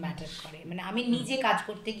ভীষণ ম্যাটার করে, মানে আমি নিজে কাজ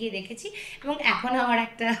করতে গিয়ে দেখেছি, এবং এখন আমার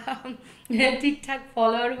একটা ঠিকঠাক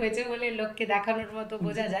ফলোয়ার হয়েছে বলে লোককে দেখানোর মতো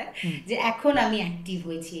বোঝা যায় যে এখন আমি অ্যাক্টিভ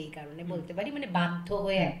হয়েছি, এই কারণে বলতে পারি, মানে বাধ্য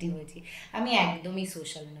হয়ে অ্যাক্টিভ হয়েছি, আমি একদমই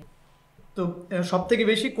সোশ্যাল নই। তো সব থেকে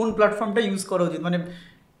বেশি কোন প্ল্যাটফর্মটা ইউজ করা উচিত? মানে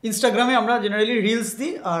ইনস্টাগ্রামে আমরা জেনারেলি রিলস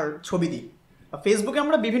দিই আর ছবি দিই, আর ফেসবুকে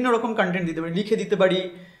আমরা বিভিন্ন রকম কন্টেন্ট দিতে পারি, লিখে দিতে পারি।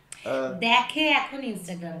 দেখে এখন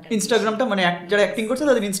ইনস্টাগ্রামটা মানে যারা অ্যাক্টিং করছে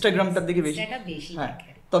তাদের ইনস্টাগ্রামটার দিকে বেশি। বেশি হ্যাঁ,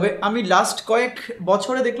 দেখে। তবে আমি লাস্ট কয়েক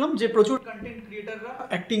বছরে দেখলাম যে প্রচুর কন্টেন্ট ক্রিয়েটাররা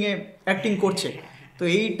অ্যাক্টিং করছে। তো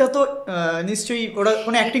এইটা তো নিশ্চয়ই ওরা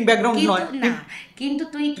কোনো অ্যাক্টিং ব্যাকগ্রাউন্ড নয় না, কিন্তু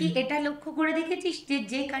তুই কি এটা লক্ষ্য করে দেখেছিস যে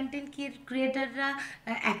যে কন্টেন্ট ক্রিয়েটাররা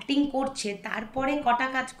অ্যাক্টিং করছে তারপরে কটা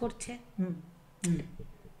কাজ করছে?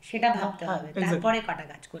 সেটা ভাবতে হবে, তারপরে কটা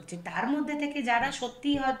কাজ করছে, তার মধ্যে থেকে যারা সত্যি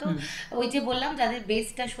হয়তো ওই যে বললাম যাদের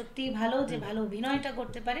বেসটা সত্যিই ভালো, যে ভালো অভিনয়টা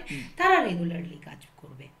করতে পারে, তারা রেগুলারলি কাজ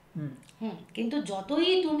করবে। কিন্তু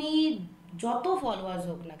যতই তুমি যত ফলোয়ার্স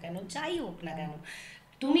হোক না কেন, যাই হোক না কেন,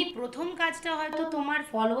 তুমি প্রথম কাজটা হয়তো তোমার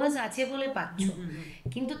ফলোয়ার্স আছে বলে পাচ্ছ,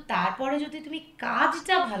 কিন্তু তারপরে যদি তুমি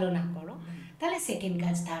কাজটা ভালো না করো, তাহলে সেকেন্ড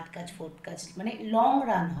কাজ, থার্ড কাজ, ফোর্থ কাজ মানে লং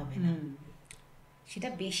রান হবে না, সেটা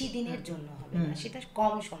বেশি দিনের জন্য হবে না, সেটা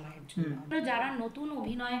কম সময়ের জন্য। যারা নতুন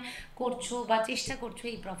অভিনয় করছো বা চেষ্টা করছো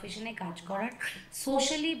এই প্রফেশনে কাজ করার,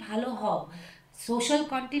 সোশ্যালি ভালো হও, সোশ্যাল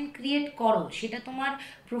কন্টেন্ট ক্রিয়েট করো, সেটা তোমার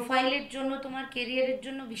প্রোফাইলের জন্য, তোমার কেরিয়ারের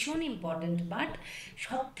জন্য ভীষণ ইম্পর্ট্যান্ট, বাট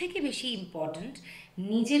সব থেকে বেশি ইম্পর্ট্যান্ট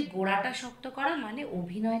নিজের গোড়াটা শক্ত করা, মানে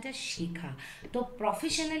অভিনয়টা শেখা। তো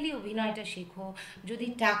প্রফেশনালি অভিনয়টা শেখো, যদি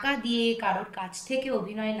টাকা দিয়ে কারোর কাছ থেকে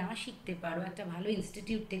অভিনয় না শিখতে পারো, একটা ভালো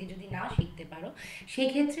ইনস্টিটিউট থেকে যদি না শিখতে পারো,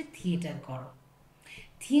 সেক্ষেত্রে থিয়েটার করো,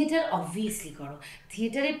 থিয়েটার অবভিয়াসলি করো।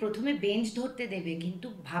 থিয়েটারে প্রথমে বেঞ্চ ধরতে দেবে, কিন্তু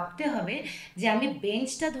ভাবতে হবে যে আমি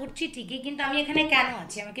বেঞ্চটা ধরছি ঠিকই, কিন্তু আমি এখানে কেন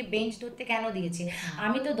আছি, আমাকে বেঞ্চ ধরতে কেন দিয়েছে,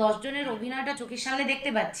 আমি তো 10 জনের অভিনয়টা চোখের সামনে দেখতে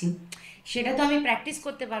পাচ্ছি, সেটা তো আমি প্র্যাকটিস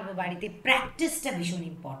করতে পারবো বাড়িতে, প্র্যাকটিসটা ভীষণ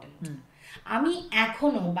ইম্পর্টেন্ট। আমি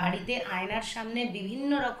এখনো বাড়িতে আয়নার সামনে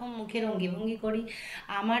বিভিন্ন রকম মুখের অঙ্গি করি,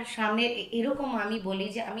 আমার সামনে এরকম আমি বলি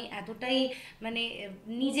যে আমি এতটাই মানে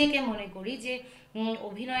নিজেকে মনে করি যে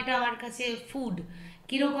অভিনয়টা আমার কাছে ফুড।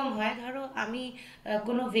 কীরকম হয়, ধরো আমি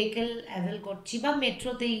কোনো ভেহিকেল অ্যাভেল করছি, বা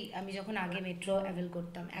মেট্রোতেই, আমি যখন আগে মেট্রো অ্যাভেল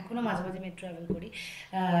করতাম, এখনও মাঝে মাঝে মেট্রো অ্যাভেল করি,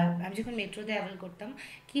 আমি যখন মেট্রোতে অ্যাভেল করতাম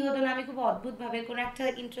কী হতো না, আমি খুব অদ্ভুতভাবে কোনো একটা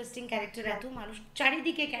ইন্টারেস্টিং ক্যারেক্টার, এত মানুষ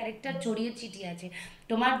চারিদিকে ক্যারেক্টার ছড়িয়ে ছিটিয়ে আছে,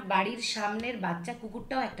 তোমার বাড়ির সামনের বাচ্চা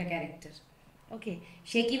কুকুরটাও একটা ক্যারেক্টার, ওকে,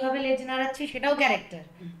 সে কীভাবে লেজ নাড়াচ্ছে সেটাও ক্যারেক্টার,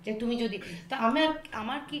 যে তুমি যদি, তো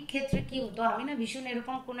আমার কি ক্ষেত্রে কী হতো, আমি না ভীষণ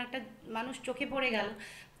এরকম কোনো একটা মানুষ চোখে পড়ে গেল,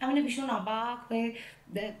 আমি না ভীষণ অবাক হয়ে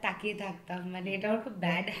তাকিয়ে থাকতাম, মানে এটা আমার খুব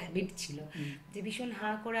ব্যাড হ্যাবিট ছিল, যে ভীষণ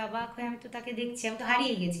হাঁ করে অবাক হয়ে আমি তো তাকে দেখছি, আমি তো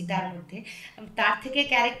হারিয়ে গেছি তার মধ্যে, তার থেকে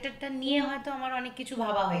ক্যারেক্টারটা নিয়ে হয়তো আমার অনেক কিছু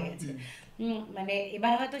ভাবা হয়ে গেছে, মানে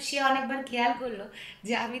এবার হয়তো সে অনেকবার খেয়াল করলো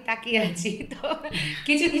যে আমি তাকিয়ে আছি, তো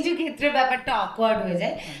কিছু কিছু ক্ষেত্রে ব্যাপারটা অকওয়ার্ড হয়ে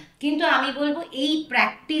যায়, কিন্তু আমি বলবো এই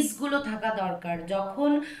প্র্যাকটিসগুলো থাকা দরকার।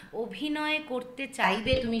 যখন অভিনয় করতে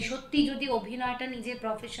চাইবে তুমি, সত্যি যদি অভিনয়টা নিজের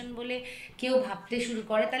প্রফেশন বলে কেউ ভাবতে শুরু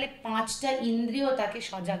করে, তাহলে 5টা ইন্দ্রিয় তাকে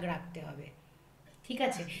সজাগ রাখতে হবে, ঠিক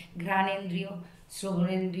আছে, ঘ্রাণেন্দ্রিয়,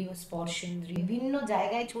 শ্রবণেন্দ্রিয়, স্পর্শেন্দ্রিয়, বিভিন্ন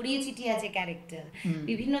জায়গায় ছড়িয়ে ছিটিয়ে আছে ক্যারেক্টার,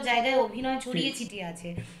 বিভিন্ন জায়গায় অভিনয় ছড়িয়ে ছিটিয়ে আছে,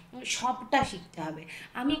 সবটা শিখতে হবে।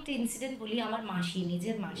 আমি একটা ইনসিডেন্ট বলি, আমার মাসি,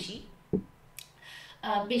 নিজের মাসি,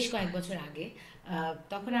 বেশ কয়েক বছর আগে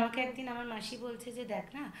তখন আমাকে একদিন আমার মাসি বলছে যে দেখ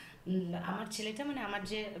না, আমার ছেলেটা, মানে আমার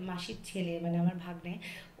যে মাসির ছেলে, মানে আমার ভাগ্নে,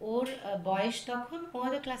 ওর বয়স তখন, ও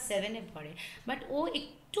হয়তো ক্লাস 7-এ পড়ে, বাট ও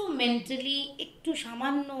একটু মেন্টালি একটু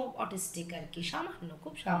সামান্য অটিস্টিক আর কি, সামান্য,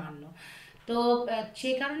 খুব সামান্য। তো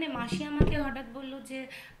সেই কারণে মাসি আমাকে হঠাৎ বলল যে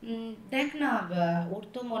দেখ না, ওর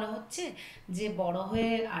তো মনে হচ্ছে যে বড়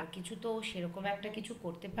হয়ে আর কিছু তো সেরকম একটা কিছু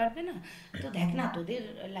করতে পারবে না, তো দেখ না তোদের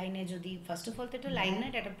লাইনে যদি, ফার্স্ট অফ অল তো এটা লাইন না,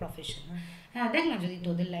 এটা একটা প্রফেশন, হ্যাঁ দেখ না যদি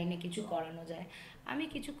তোদের লাইনে কিছু করানো যায়। আমি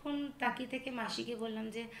কিছুক্ষণ তাকিয়ে থেকে মাসিকে বললাম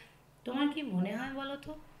যে তোমার কি মনে হয় বলো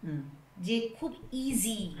তো যে খুব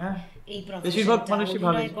ইজি এই প্রফেশনটা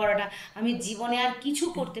অভিনয় করাটা, আমি জীবনে আর কিছু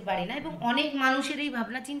করতে পারি না, এবং অনেক মানুষের এই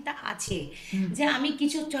ভাবনা চিন্তা আছে যে আমি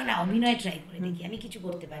কিছু, চল না অভিনয় ট্রাই করে দেখি, আমি কিছু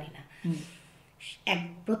করতে পারি না।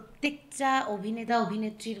 প্রত্যেকটা অভিনেতা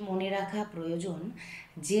অভিনেত্রীর মনে রাখা প্রয়োজন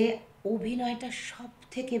যে অভিনয়টা সব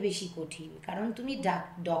থেকে বেশি কঠিন, কারণ তুমি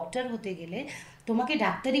ডক্টর হতে গেলে তোমাকে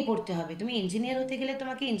ডাক্তারি পড়তে হবে, তুমি ইঞ্জিনিয়ার হতে গেলে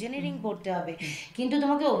তোমাকে ইঞ্জিনিয়ারিং পড়তে হবে, কিন্তু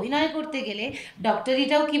তোমাকে অভিনয় করতে গেলে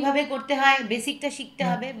ডক্টরিটাও কিভাবে করতে হয় বেসিকটা শিখতে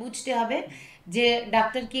হবে, বুঝতে হবে যে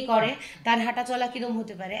ডাক্তার কি করে, তার হাঁটা চলা কিরম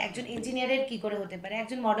হতে পারে, একজন ইঞ্জিনিয়ারের কি করে হতে পারে,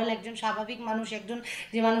 একজন মডেল, একজন স্বাভাবিক মানুষ, একজন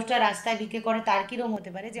যে মানুষটা রাস্তায় ভিক্ষে করে তার কিরম হতে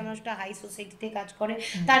পারে, যে মানুষটা হাই সোসাইটিতে কাজ করে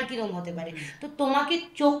তার কিরম হতে পারে। তো তোমাকে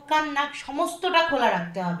চোখ কান নাক সমস্তটা খোলা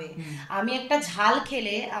রাখতে হবে। আমি একটা ঝাল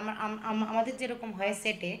খেলে আমাদের যেরকম হয়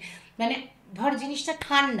সেটে, মানে ধর জিনিসটা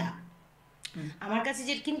ঠান্ডা আমার কাছে,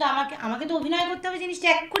 যে কিন্তু আমাকে তো অভিনয় করতে হবে জিনিসটা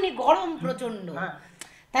এক্ষুনি গরম প্রচন্ড,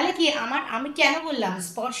 তাহলে কি আমি কেন বললাম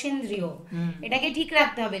স্পর্শেন্দ্রিয়, এটাকে ঠিক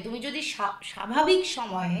রাখতে হবে। তুমি যদি স্বাভাবিক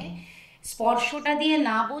সময়ে স্পর্শটা দিয়ে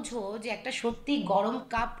না বোঝো যে একটা সত্যি গরম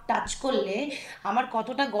কাপ টাচ করলে আমার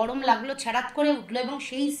কতটা গরম লাগলো, ছাড়াত করে উঠলো, এবং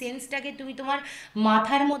সেই সেন্সটাকে তুমি তোমার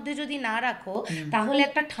মাথার মধ্যে যদি না রাখো, তাহলে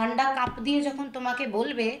একটা ঠান্ডা কাপ দিয়ে যখন তোমাকে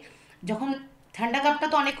বলবে, যখন ঠান্ডা কাপটা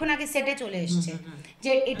তো অনেকক্ষণ আগে সেটে চলে এসছে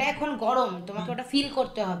যে এটা এখন গরম, তোমাকে ওটা ফিল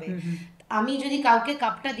করতে হবে, আমি যদি কাউকে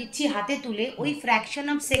কাপটা দিচ্ছি হাতে তুলে, ওই ফ্র্যাকশন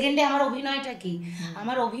অফ সেকেন্ডে আমার অভিনয়টা কি,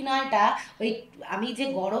 আমার অভিনয়টা ওই আমি যে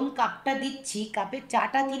গরম কাপটা দিচ্ছি, কাপের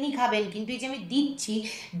চাটা তিনি খাবেন, কিন্তু এই যে আমি দিচ্ছি,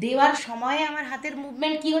 দেওয়ার সময়ে আমার হাতের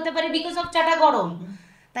মুভমেন্ট কি হতে পারে, বিকজ অফ চাটা গরম।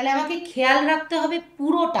 তাহলে আমাকে খেয়াল রাখতে হবে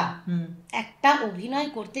পুরোটা, একটা অভিনয়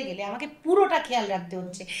করতে গেলে আমাকে পুরোটা খেয়াল রাখতে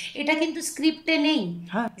হচ্ছে। এটা কিন্তু স্ক্রিপ্টে নেই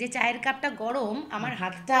যে চায়ের কাপটা গরম, আমার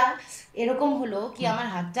হাতটা এরকম হলো কি, আমার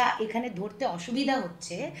হাতটা এখানে ধরতে অসুবিধা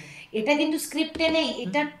হচ্ছে, এটা কিন্তু স্ক্রিপ্টে নেই,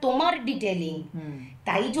 এটা তোমার ডিটেলিং।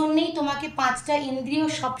 তাই জন্যেই তোমাকে 5টা ইন্দ্রিয়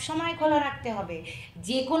সবসময় খোলা রাখতে হবে।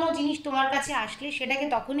 যে কোনো জিনিস তোমার কাছে আসলে সেটাকে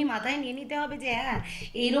তখনই মাথায় নিয়ে নিতে হবে যে হ্যাঁ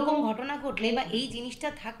এইরকম ঘটনা ঘটলে বা এই জিনিসটা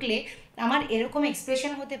থাকলে আমার এরকম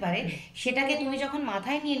এক্সপ্রেশন হতে পারে। সেটাকে তুমি যখন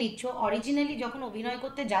মাথায় নিয়ে নিচ্ছ, অরিজিনালি যখন অভিনয়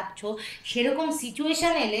করতে যাচ্ছ, সেরকম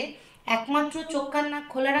সিচুয়েশন এলে একমাত্র চোখ কান নাক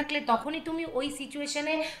খোলা রাখলে তখনই তুমি ওই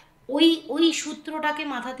সিচুয়েশনে ওই সূত্রটাকে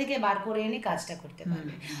মাথা থেকে বার করে এনে কাজটা করতে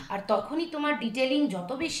পারবে। আর তখনই তোমার ডিটেলিং যত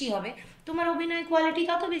বেশি হবে, তোমার অভিনয় কোয়ালিটি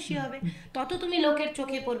তত বেশি হবে, তত তুমি লোকের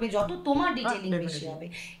চোখে পড়বে, যত তোমার ডিটেলিং বেশি হবে।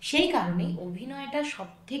 সেই কারণেই অভিনয়টা সব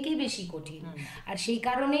থেকে বেশি কঠিন। আর সেই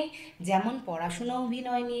কারণেই যেমন পড়াশোনা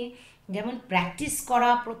অভিনয় নিয়ে, যেমন প্র্যাকটিস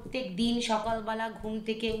করা, প্রত্যেক দিন সকালবেলা ঘুম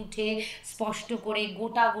থেকে উঠে স্পষ্ট করে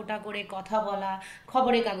গোটা গোটা করে কথা বলা,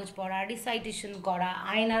 খবরের কাগজ পড়া, রিসাইটেশন করা,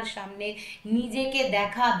 আয়নার সামনে নিজেকে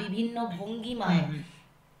দেখা বিভিন্ন ভঙ্গিমায়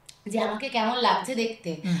যে আমাকে কেমন লাগছে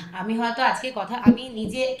দেখতে। আমি হয়তো আজকে আমি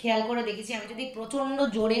নিজে খেয়াল করে দেখেছি, আমি যদি প্রচন্ড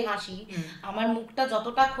জোরে হাসি, আমার মুখটা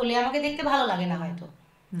যতটা খোলে আমাকে দেখতে ভালো লাগে না হয়তো।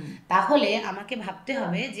 তাহলে আমাকে ভাবতে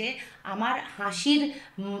হবে যে আমার হাসির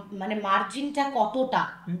মানে মার্জিনটা কতটা,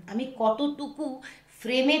 আমি কতটুকু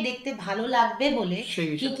ফ্রেমে দেখতে ভালো লাগবে বলে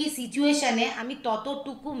কি কি সিচুয়েশনে আমি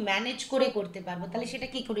ততটুকু ম্যানেজ করে করতে পারবো। তাহলে সেটা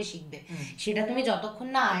কি করে শিখবে? সেটা তুমি যতক্ষণ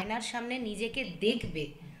না আয়নার সামনে নিজেকে দেখবে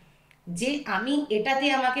যে আমি এটাতে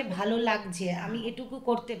আমাকে ভালো লাগছে, আমি এটুকু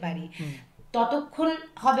করতে পারি, ততক্ষণ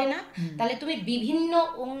হবে না। তাহলে তুমি বিভিন্ন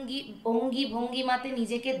অঙ্গি ভঙ্গিমাতে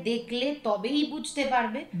নিজেকে দেখলে তবেই বুঝতে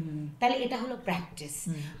পারবে। তাহলে এটা হলো প্র্যাকটিস।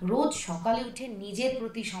 রোজ সকালে উঠে নিজের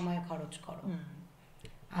প্রতি সময় খরচ করো।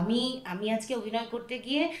 আমি আজকে অভিনয় করতে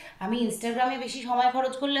গিয়ে আমি ইনস্টাগ্রামে বেশি সময়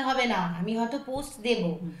খরচ করলে হবে না, আমি হয়তো পোস্ট দেব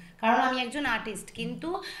কারণ আমি একজন আর্টিস্ট, কিন্তু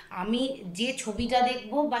আমি যে ছবিটা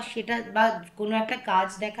দেখবো বা সেটা বা কোনো একটা কাজ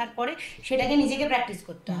দেখার পরে সেটাকে নিজেকে প্র্যাকটিস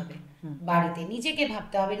করতে হবে, বাড়িতে নিজেকে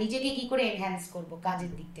ভাবতে হবে নিজেকে কি করে এনহ্যান্স করব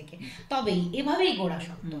কাজের দিক থেকে। তবেই এভাবেই গোড়া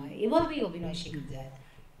শক্ত হয়, এভাবেই অভিনয় শেখা যায়।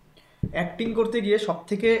 অ্যাক্টিং করতে গিয়ে সব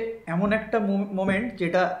থেকে এমন একটা মোমেন্ট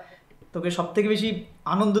যেটা তোকে সব থেকে বেশি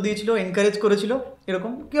আনন্দ দিয়েছিল, এনকারেজ করেছিল,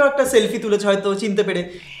 এরকম কেউ একটা সেলফি তুলেছে হয়তো চিনতে পেরে,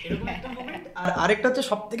 এরকম একটা মোমেন্ট। আর আরেকটা হচ্ছে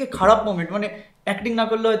সব থেকে খারাপ মোমেন্ট, মানে অ্যাক্টিং না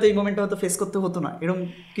করলে হয়তো এই মোমেন্টটা হয়তো ফেস করতে হতো না, এরকম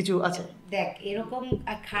কিছু আছে? দেখ, এরকম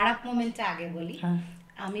খারাপ মোমেন্টটা আগে বলি।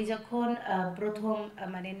 আমি যখন প্রথম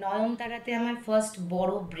মানে নয়নতারাতে আমার ফার্স্ট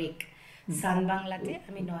বড় ব্রেক, সান বাংলাতে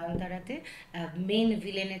আমি নয়নতারাতে মেন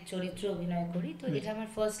ভিলেনের চরিত্রে অভিনয় করি, তো এটা আমার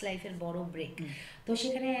ফার্স্ট লাইফের বড় ব্রেক। তো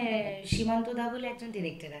সেখানে সীমান্ত দা বলে একজন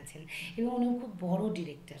ডিরেক্টর আছেন এবং উনি খুব বড়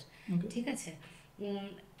ডিরেক্টর, ঠিক আছে।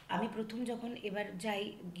 আমি প্রথম যখন এবার যাই,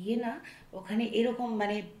 গিয়ে না ওখানে এরকম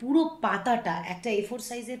মানে পুরো পাতাটা একটা A4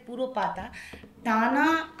 সাইজের পুরো পাতা টানা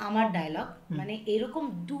আমার ডায়লগ, মানে এরকম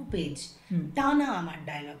 2 পেজ টানা আমার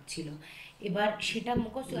ডায়লগ ছিল। এবার সেটা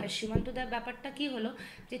মুখস্থ, আর সীমান্তদার ব্যাপারটা কি হলো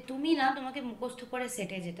যে তুমি না, তোমাকে মুখস্থ করে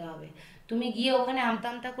সেটে যেতে হবে। তুমি গিয়ে ওখানে আমতা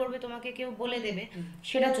আমতা করবে, তোমাকে কেউ বলে দেবে,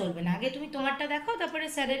 সেটা চলবে না। আগে তুমি তোমারটা দেখো, তারপরে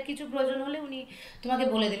স্যারের কিছু প্রয়োজন হলে উনি তোমাকে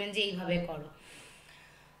বলে দেবেন যে এইভাবে করো।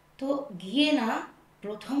 তো গিয়ে না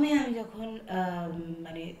প্রথমে আমি যখন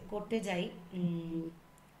মানে করতে যাই,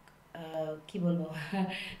 কি বলবো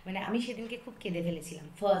মানে আমি সেদিনকে খুব কেঁদে ফেলেছিলাম।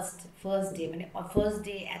 ফার্স্ট ডে, মানে ফার্স্ট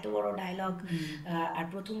ডে এত বড় ডায়লগ, আর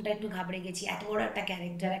প্রথমটা একটু ঘাবড়ে গেছি। এত বড় একটা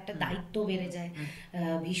ক্যারেক্টার, একটা দায়িত্ব বেড়ে যায়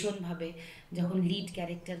ভীষণভাবে। যখন লিড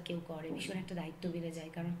ক্যারেক্টার কেউ করে, ভীষণ একটা দায়িত্ব বেড়ে যায়,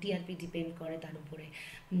 কারণ টিআরপি ডিপেন্ড করে তার উপরে,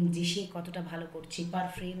 যে সে কতটা ভালো করছে, পার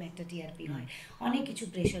ফ্রেম একটা টিআরপি হয়, অনেক কিছু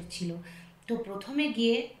প্রেশার ছিল। তো প্রথমে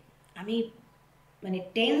গিয়ে আমি মানে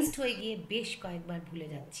টেন্সড হয়ে গিয়ে বেশ কয়েকবার ভুলে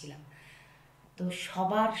যাচ্ছিলাম। তো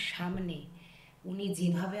সবার সামনে উনি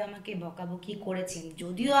যেভাবে আমাকে বকাবকি করেছেন,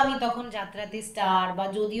 যদিও আমি তখন যাত্রাতে স্টার, বা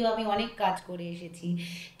যদিও আমি অনেক কাজ করে এসেছি,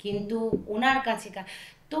 কিন্তু ওনার কাছে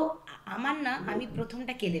তো আমার না, আমি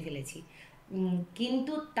প্রথমটা কেঁদে ফেলেছি।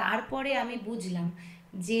 কিন্তু তারপরে আমি বুঝলাম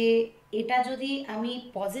যে এটা যদি আমি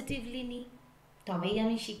পজিটিভলি নিই তবেই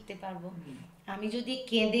আমি শিখতে পারবো। আমি যদি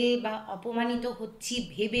কেঁদে বা অপমানিত হচ্ছি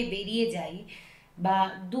ভেবে বেরিয়ে যাই, বা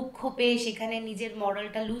দুঃখ পেয়ে সেখানে নিজের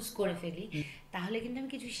মরালটা লুজ করে ফেলি, তাহলে কিন্তু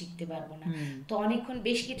আমি কিছু শিখতে পারবো না। তো অনেকক্ষণ,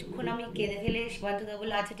 বেশ কিছুক্ষণ আমি কেঁদে ফেলে সীমান্তদা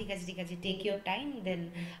বললো আচ্ছা ঠিক আছে ঠিক আছে, টেক ইউর টাইম, দেন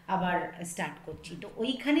আবার স্টার্ট করছি। তো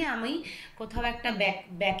ওইখানে আমি কোথাও একটা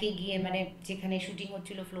ব্যাকে গিয়ে, মানে যেখানে শুটিং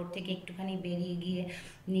হচ্ছিল ফ্লোর থেকে একটুখানি বেরিয়ে গিয়ে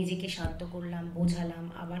নিজেকে শান্ত করলাম, বোঝালাম,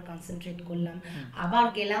 আবার কনসেন্ট্রেট করলাম, আবার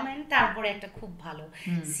গেলাম, অ্যান্ড তারপরে একটা খুব ভালো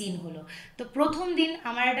সিন হলো। তো প্রথম দিন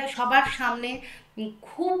আমার এটা সবার সামনে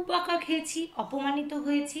খুব বকা খেয়েছি, অপমানিত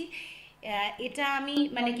হয়েছি। এটা আমি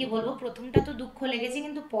মানে কি বলবো, প্রথমটা তো দুঃখ লেগেছে,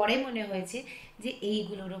 কিন্তু পরে মনে হয়েছে যে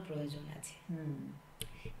এইগুলোরও প্রয়োজন আছে।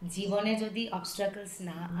 জীবনে যদি অবস্ট্রাকলস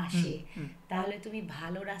না আসে, তাহলে তুমি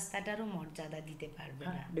ভালো রাস্তাটারও মর্যাদা দিতে পারবে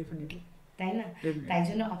না, তাই না? তাই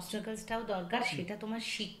জন্য অবস্ট্রাকলসটাও দরকার, সেটা তোমার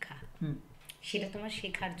শিক্ষা, সেটা তোমার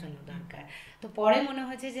শেখার জন্য দরকার। তো পরে মনে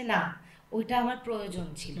হয়েছে যে না, ওইটা আমার প্রয়োজন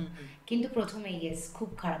ছিল। কিন্তু প্রথমে ইয়েস, খুব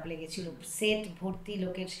খারাপ লেগেছিল, সেট ভর্তি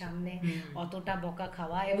লোকের সামনে অতটা বকা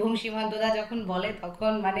খাওয়া, এবং সীমান্তদা যখন বলে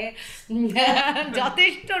তখন মানে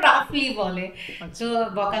যথেষ্ট রাফলি বলে, তো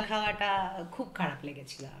বকা খাওয়াটা খুব খারাপ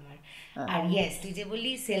লেগেছিল আমার। আর ইয়েস, তুই যে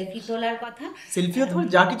বললি সেলফি তোলার কথা, সেলফি হতে পারে,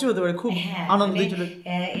 যা কিছু হতে পারে, খুব আনন্দ ছিল।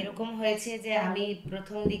 এরকম হয়েছে যে আমি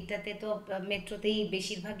প্রথম দিকটাতে তো মেট্রোতেই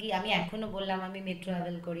বেশিরভাগই, আমি এখনো বললাম আমি মেট্রো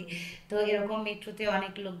ট্রাভেল করি, তো এরকম মেট্রোতে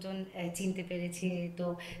অনেক লোকজন চিনতে পেরেছে, তো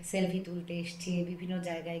সেলফি তুলতে এসছে, বিভিন্ন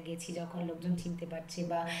জায়গায় গেছি যখন লোকজন চিনতে পারছে,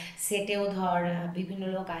 বা সেটেও ধর বিভিন্ন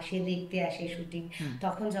লোক আসে, দেখতে আসে শুটিং,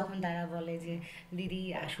 তখন যখন তারা বলে যে দিদি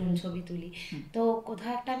আসুন ছবি তুলি। তো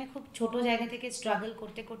কোথাও একটা আমি খুব ছোট জায়গা থেকে স্ট্রাগল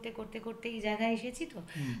করতে করতে করতে করতে এই জায়গায় এসেছি।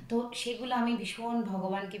 তো সেগুলো আমি ভীষণ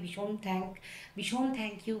ভগবানকে ভীষণ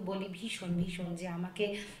থ্যাংক ইউ বলি, ভীষণ যে আমাকে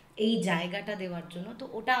এই জায়গাটা দেওয়ার জন্য। তো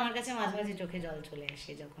ওটা আমার কাছে মাঝে মাঝে চোখে জল চলে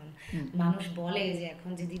আসে যখন মানুষ বলে যে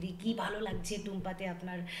এখন যে দিদি কি ভালো লাগছে টুম্পাতে,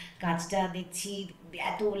 আপনার কাজটা দেখছি,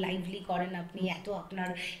 এত লাইভলি করেন আপনি, এত আপনার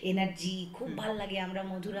এনার্জি, খুব ভালো লাগে। আমরা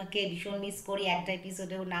মধুরাকে ভীষণ মিস করি, একটা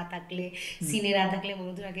এপিসোডেও না থাকলে, সিনে না থাকলে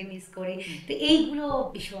মধুরাকে মিস করি। তো এইগুলো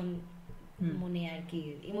ভীষণ মনে আর কি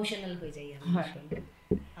ইমোশনাল হয়ে যাই আমি ভীষণ।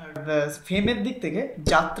 আর ফেমের দিক থেকে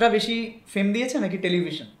যাত্রা বেশি ফেম দিয়েছে নাকি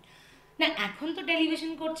টেলিভিশন? না, এখন তো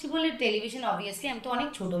টেলিভিশন করছি বলে, টেলিভিশন অবভিয়াসলি আমি তো অনেক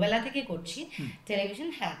ছোটবেলা থেকে করছি টেলিভিশন।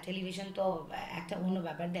 হ্যাঁ, টেলিভিশন তো একটা অন্য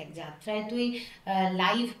ব্যাপার। দেখ, যাত্রায় তুই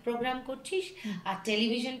লাইভ প্রোগ্রাম করছিস, আর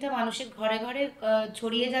টেলিভিশনটা মানুষের ঘরে ঘরে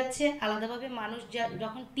ছড়িয়ে যাচ্ছে আলাদাভাবে। মানুষ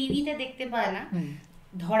যখন টিভিতে দেখতে পায় না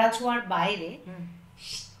ধরা ছোঁয়ার বাইরে,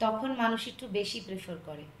 তখন মানুষ একটু বেশি প্রেফার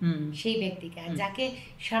করে সেই ব্যক্তিকে, আর যাকে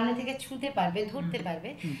সামনে থেকে ছুঁতে পারবে, ধরতে পারবে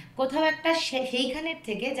কোথাও একটা, সেইখানের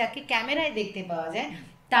থেকে যাকে ক্যামেরায় দেখতে পাওয়া যায়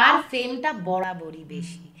তার ফেমটা বরাবরই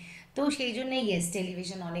বেশি। তো সেই জন্য ইয়েস,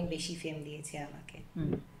 টেলিভিশন অনেক বেশি ফেম দিয়েছে আমাকে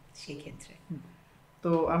সেক্ষেত্রে।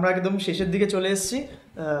 তো আমরা একদম শেষের দিকে চলে এসেছি।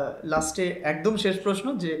 লাস্টে একদম শেষ প্রশ্ন,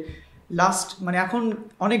 যে লাস্ট মানে এখন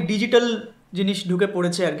অনেক ডিজিটাল জিনিস ঢুকে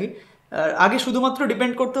পড়েছে আর কি, আগে শুধুমাত্র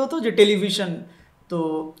ডিপেন্ড করতে হতো যে টেলিভিশন, তো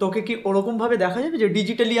তোকে কি ওরকমভাবে দেখা যাবে যে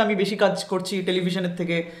ডিজিটালি আমি বেশি কাজ করছি টেলিভিশনের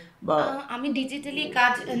থেকে, বা আমি ডিজিটালি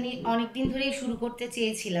কাজ অনেকদিন ধরেই শুরু করতে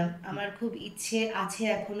চেয়েছিলাম। আমার খুব ইচ্ছে আছে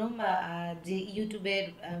এখনো যে ইউটিউবের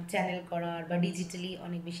চ্যানেল করার বা ডিজিটালি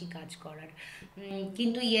অনেক বেশি কাজ করার।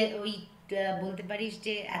 কিন্তু ওই বলতে পারিস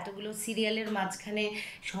যে এতগুলো সিরিয়ালের মাঝখানে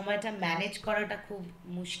সময়টা ম্যানেজ করাটা খুব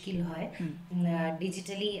মুশকিল হয়।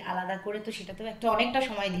 ডিজিটালি আলাদা করে তো সেটাতেও একটা অনেকটা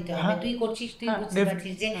সময় দিতে হবে। তুই করছিস, তুই বুঝতে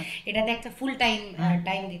পারছিস যে এটাতে একটা ফুল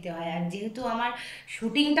টাইম দিতে হয়। আর যেহেতু আমার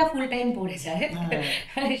শুটিংটা ফুল টাইম পড়ে যায়,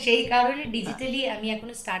 সেই কারণে ডিজিটালি আমি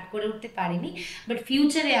এখনো স্টার্ট করে উঠতে পারিনি। বাট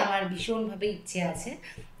ফিউচারে আমার ভীষণভাবে ইচ্ছে আছে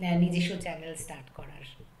নিজস্ব চ্যানেল স্টার্ট করার।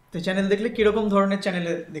 তো চ্যানেল দেখলে কিরকম ধরনের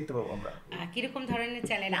চ্যানেলে দেখতে পাবো আমরা? কিরকম ধরনের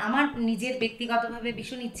চ্যানেল, আমার নিজের ব্যক্তিগতভাবে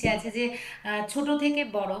ভীষণ ইচ্ছে আছে যে ছোট থেকে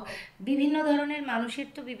বড় বিভিন্ন ধরনের মানুষের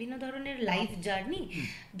তো বিভিন্ন ধরনের লাইফ জার্নি।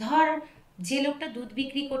 ধর যে লোকটা দুধ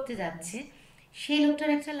বিক্রি করতে যাচ্ছে সেই লোকটার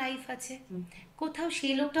একটা লাইফ আছে, কোথাও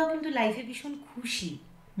সেই লোকটাও কিন্তু লাইফে ভীষণ খুশি।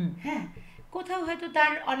 হ্যাঁ, কোথাও হয়তো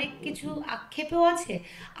তার অনেক কিছু আক্ষেপও আছে,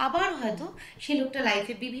 আবার হয়তো সে লোকটা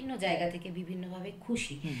লাইফে বিভিন্ন জায়গা থেকে বিভিন্নভাবে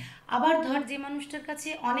খুশি। আবার ধর যে মানুষটার কাছে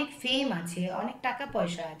অনেক ফেম আছে, অনেক টাকা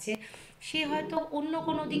পয়সা আছে, সে হয়তো অন্য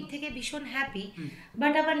কোনো দিক থেকে ভীষণ হ্যাপি,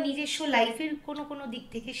 বাট আবার নিজস্ব লাইফের কোনো কোনো দিক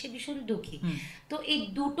থেকে সে ভীষণ দুঃখী। তো এই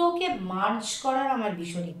দুটোকে মার্জ করার আমার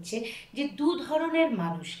ভীষণ ইচ্ছে, যে দু ধরনের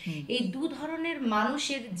মানুষ, এই দু ধরনের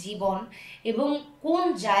মানুষের জীবন এবং কোন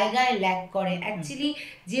জায়গায় ল্যাক করে। অ্যাকচুয়ালি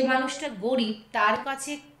যে মানুষটা গরিব তার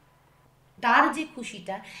কাছে তার যে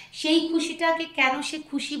খুশিটা, সেই খুশিটাকে কেন সে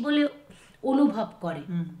খুশি বলে অনুভব করে,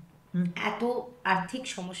 এত আর্থিক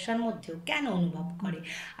সমস্যার মধ্যেও কেন অনুভব করে।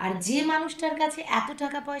 আর যে মানুষটার কাছে এত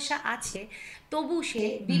টাকা পয়সা আছে তবু সে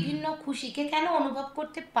বিভিন্ন খুশিকে কেন অনুভব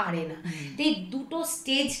করতে পারে না। তো এই দুটো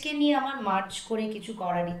স্টেজকে নিয়ে আমার মার্চ করে কিছু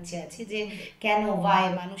করার ইচ্ছে আছে, যে কেন ওয়াই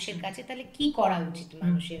মানুষের কাছে তাহলে কি করা উচিত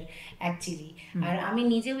মানুষের অ্যাকচুয়ালি। আর আমি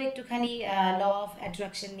নিজেও একটুখানি ল অফ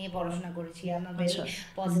অ্যাট্রাকশন নিয়ে পড়াশোনা করেছি, I am a very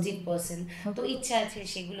positive person. তো ইচ্ছা আছে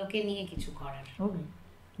সেগুলোকে নিয়ে কিছু করার।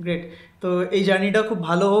 গ্রেট। তো এই জার্নিটা খুব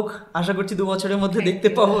ভালো হোক, আশা করছি 2 বছরের মধ্যে দেখতে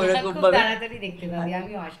পাবো এরকম ভাবে, তাড়াতাড়ি দেখতে পাবি,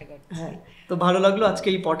 আমিও আশা করছি। হ্যাঁ, তো ভালো লাগলো আজকে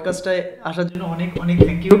এই পডকাস্টটায় আসার জন্য, অনেক অনেক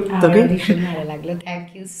থ্যাংক ইউ তোকে। ভীষণ ভালো লাগলো, থ্যাংক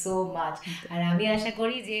ইউ সো মাচ। আর আমি আশা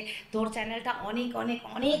করি যে তোর চ্যানেলটা অনেক অনেক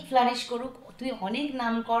অনেক ফ্লারিশ করুক, তুই অনেক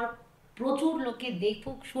নাম কর, প্রচুর লোকে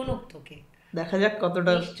দেখুক শুনুক তোকে। দেখা যাক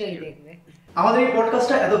কতটা নিশ্চয়ই দেখবে। আমাদের এই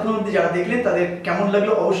পডকাস্টটা এতক্ষণ অবধি যারা দেখলেন তাদের কেমন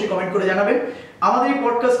লাগলো অবশ্যই কমেন্ট করে জানাবেন। আমাদের এই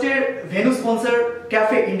পডকাস্টের ভেন্যু স্পন্সর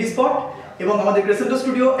ক্যাফে ইন্ডি স্পট এবং আমাদের ক্রেসেন্টো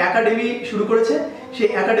স্টুডিও একাডেমি শুরু করেছে। সেই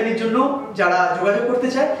একাডেমির জন্য যারা যোগাযোগ করতে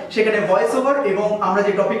চায়, সেখানে ভয়েস ওভার এবং আমরা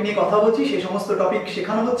যে টপিক নিয়ে কথা বলছি সেই সমস্ত টপিক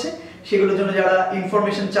শেখানো হচ্ছে। সেগুলোর জন্য যারা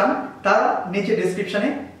ইনফরমেশন চান তারা নিচে ডেসক্রিপশনে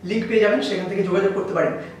লিঙ্ক পেয়ে যাবেন, সেখান থেকে যোগাযোগ করতে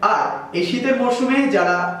পারেন। আর এই শীতের মরশুমে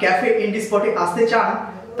যারা ক্যাফে ইন্ডি স্পটে আসতে চান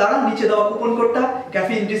তারা নিচে দেওয়া কুপন কোডটা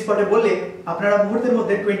ক্যাফে ইন্ডি স্পটে বললে আপনারা মুহূর্তের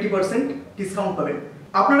মধ্যে 20% ডিসকাউন্ট পাবেন।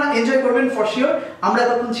 আপনারা এনজয় করবেন ফর শিওর। আমরা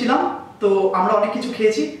এতক্ষণ ছিলাম, তো আমরা অনেক কিছু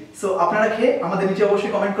খেয়েছি। সো আপনারা খেয়ে আমাদের নিচে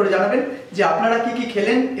অবশ্যই কমেন্ট করে জানাবেন যে আপনারা কি কি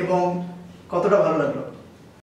খেলেন এবং কতটা ভালো লাগলো।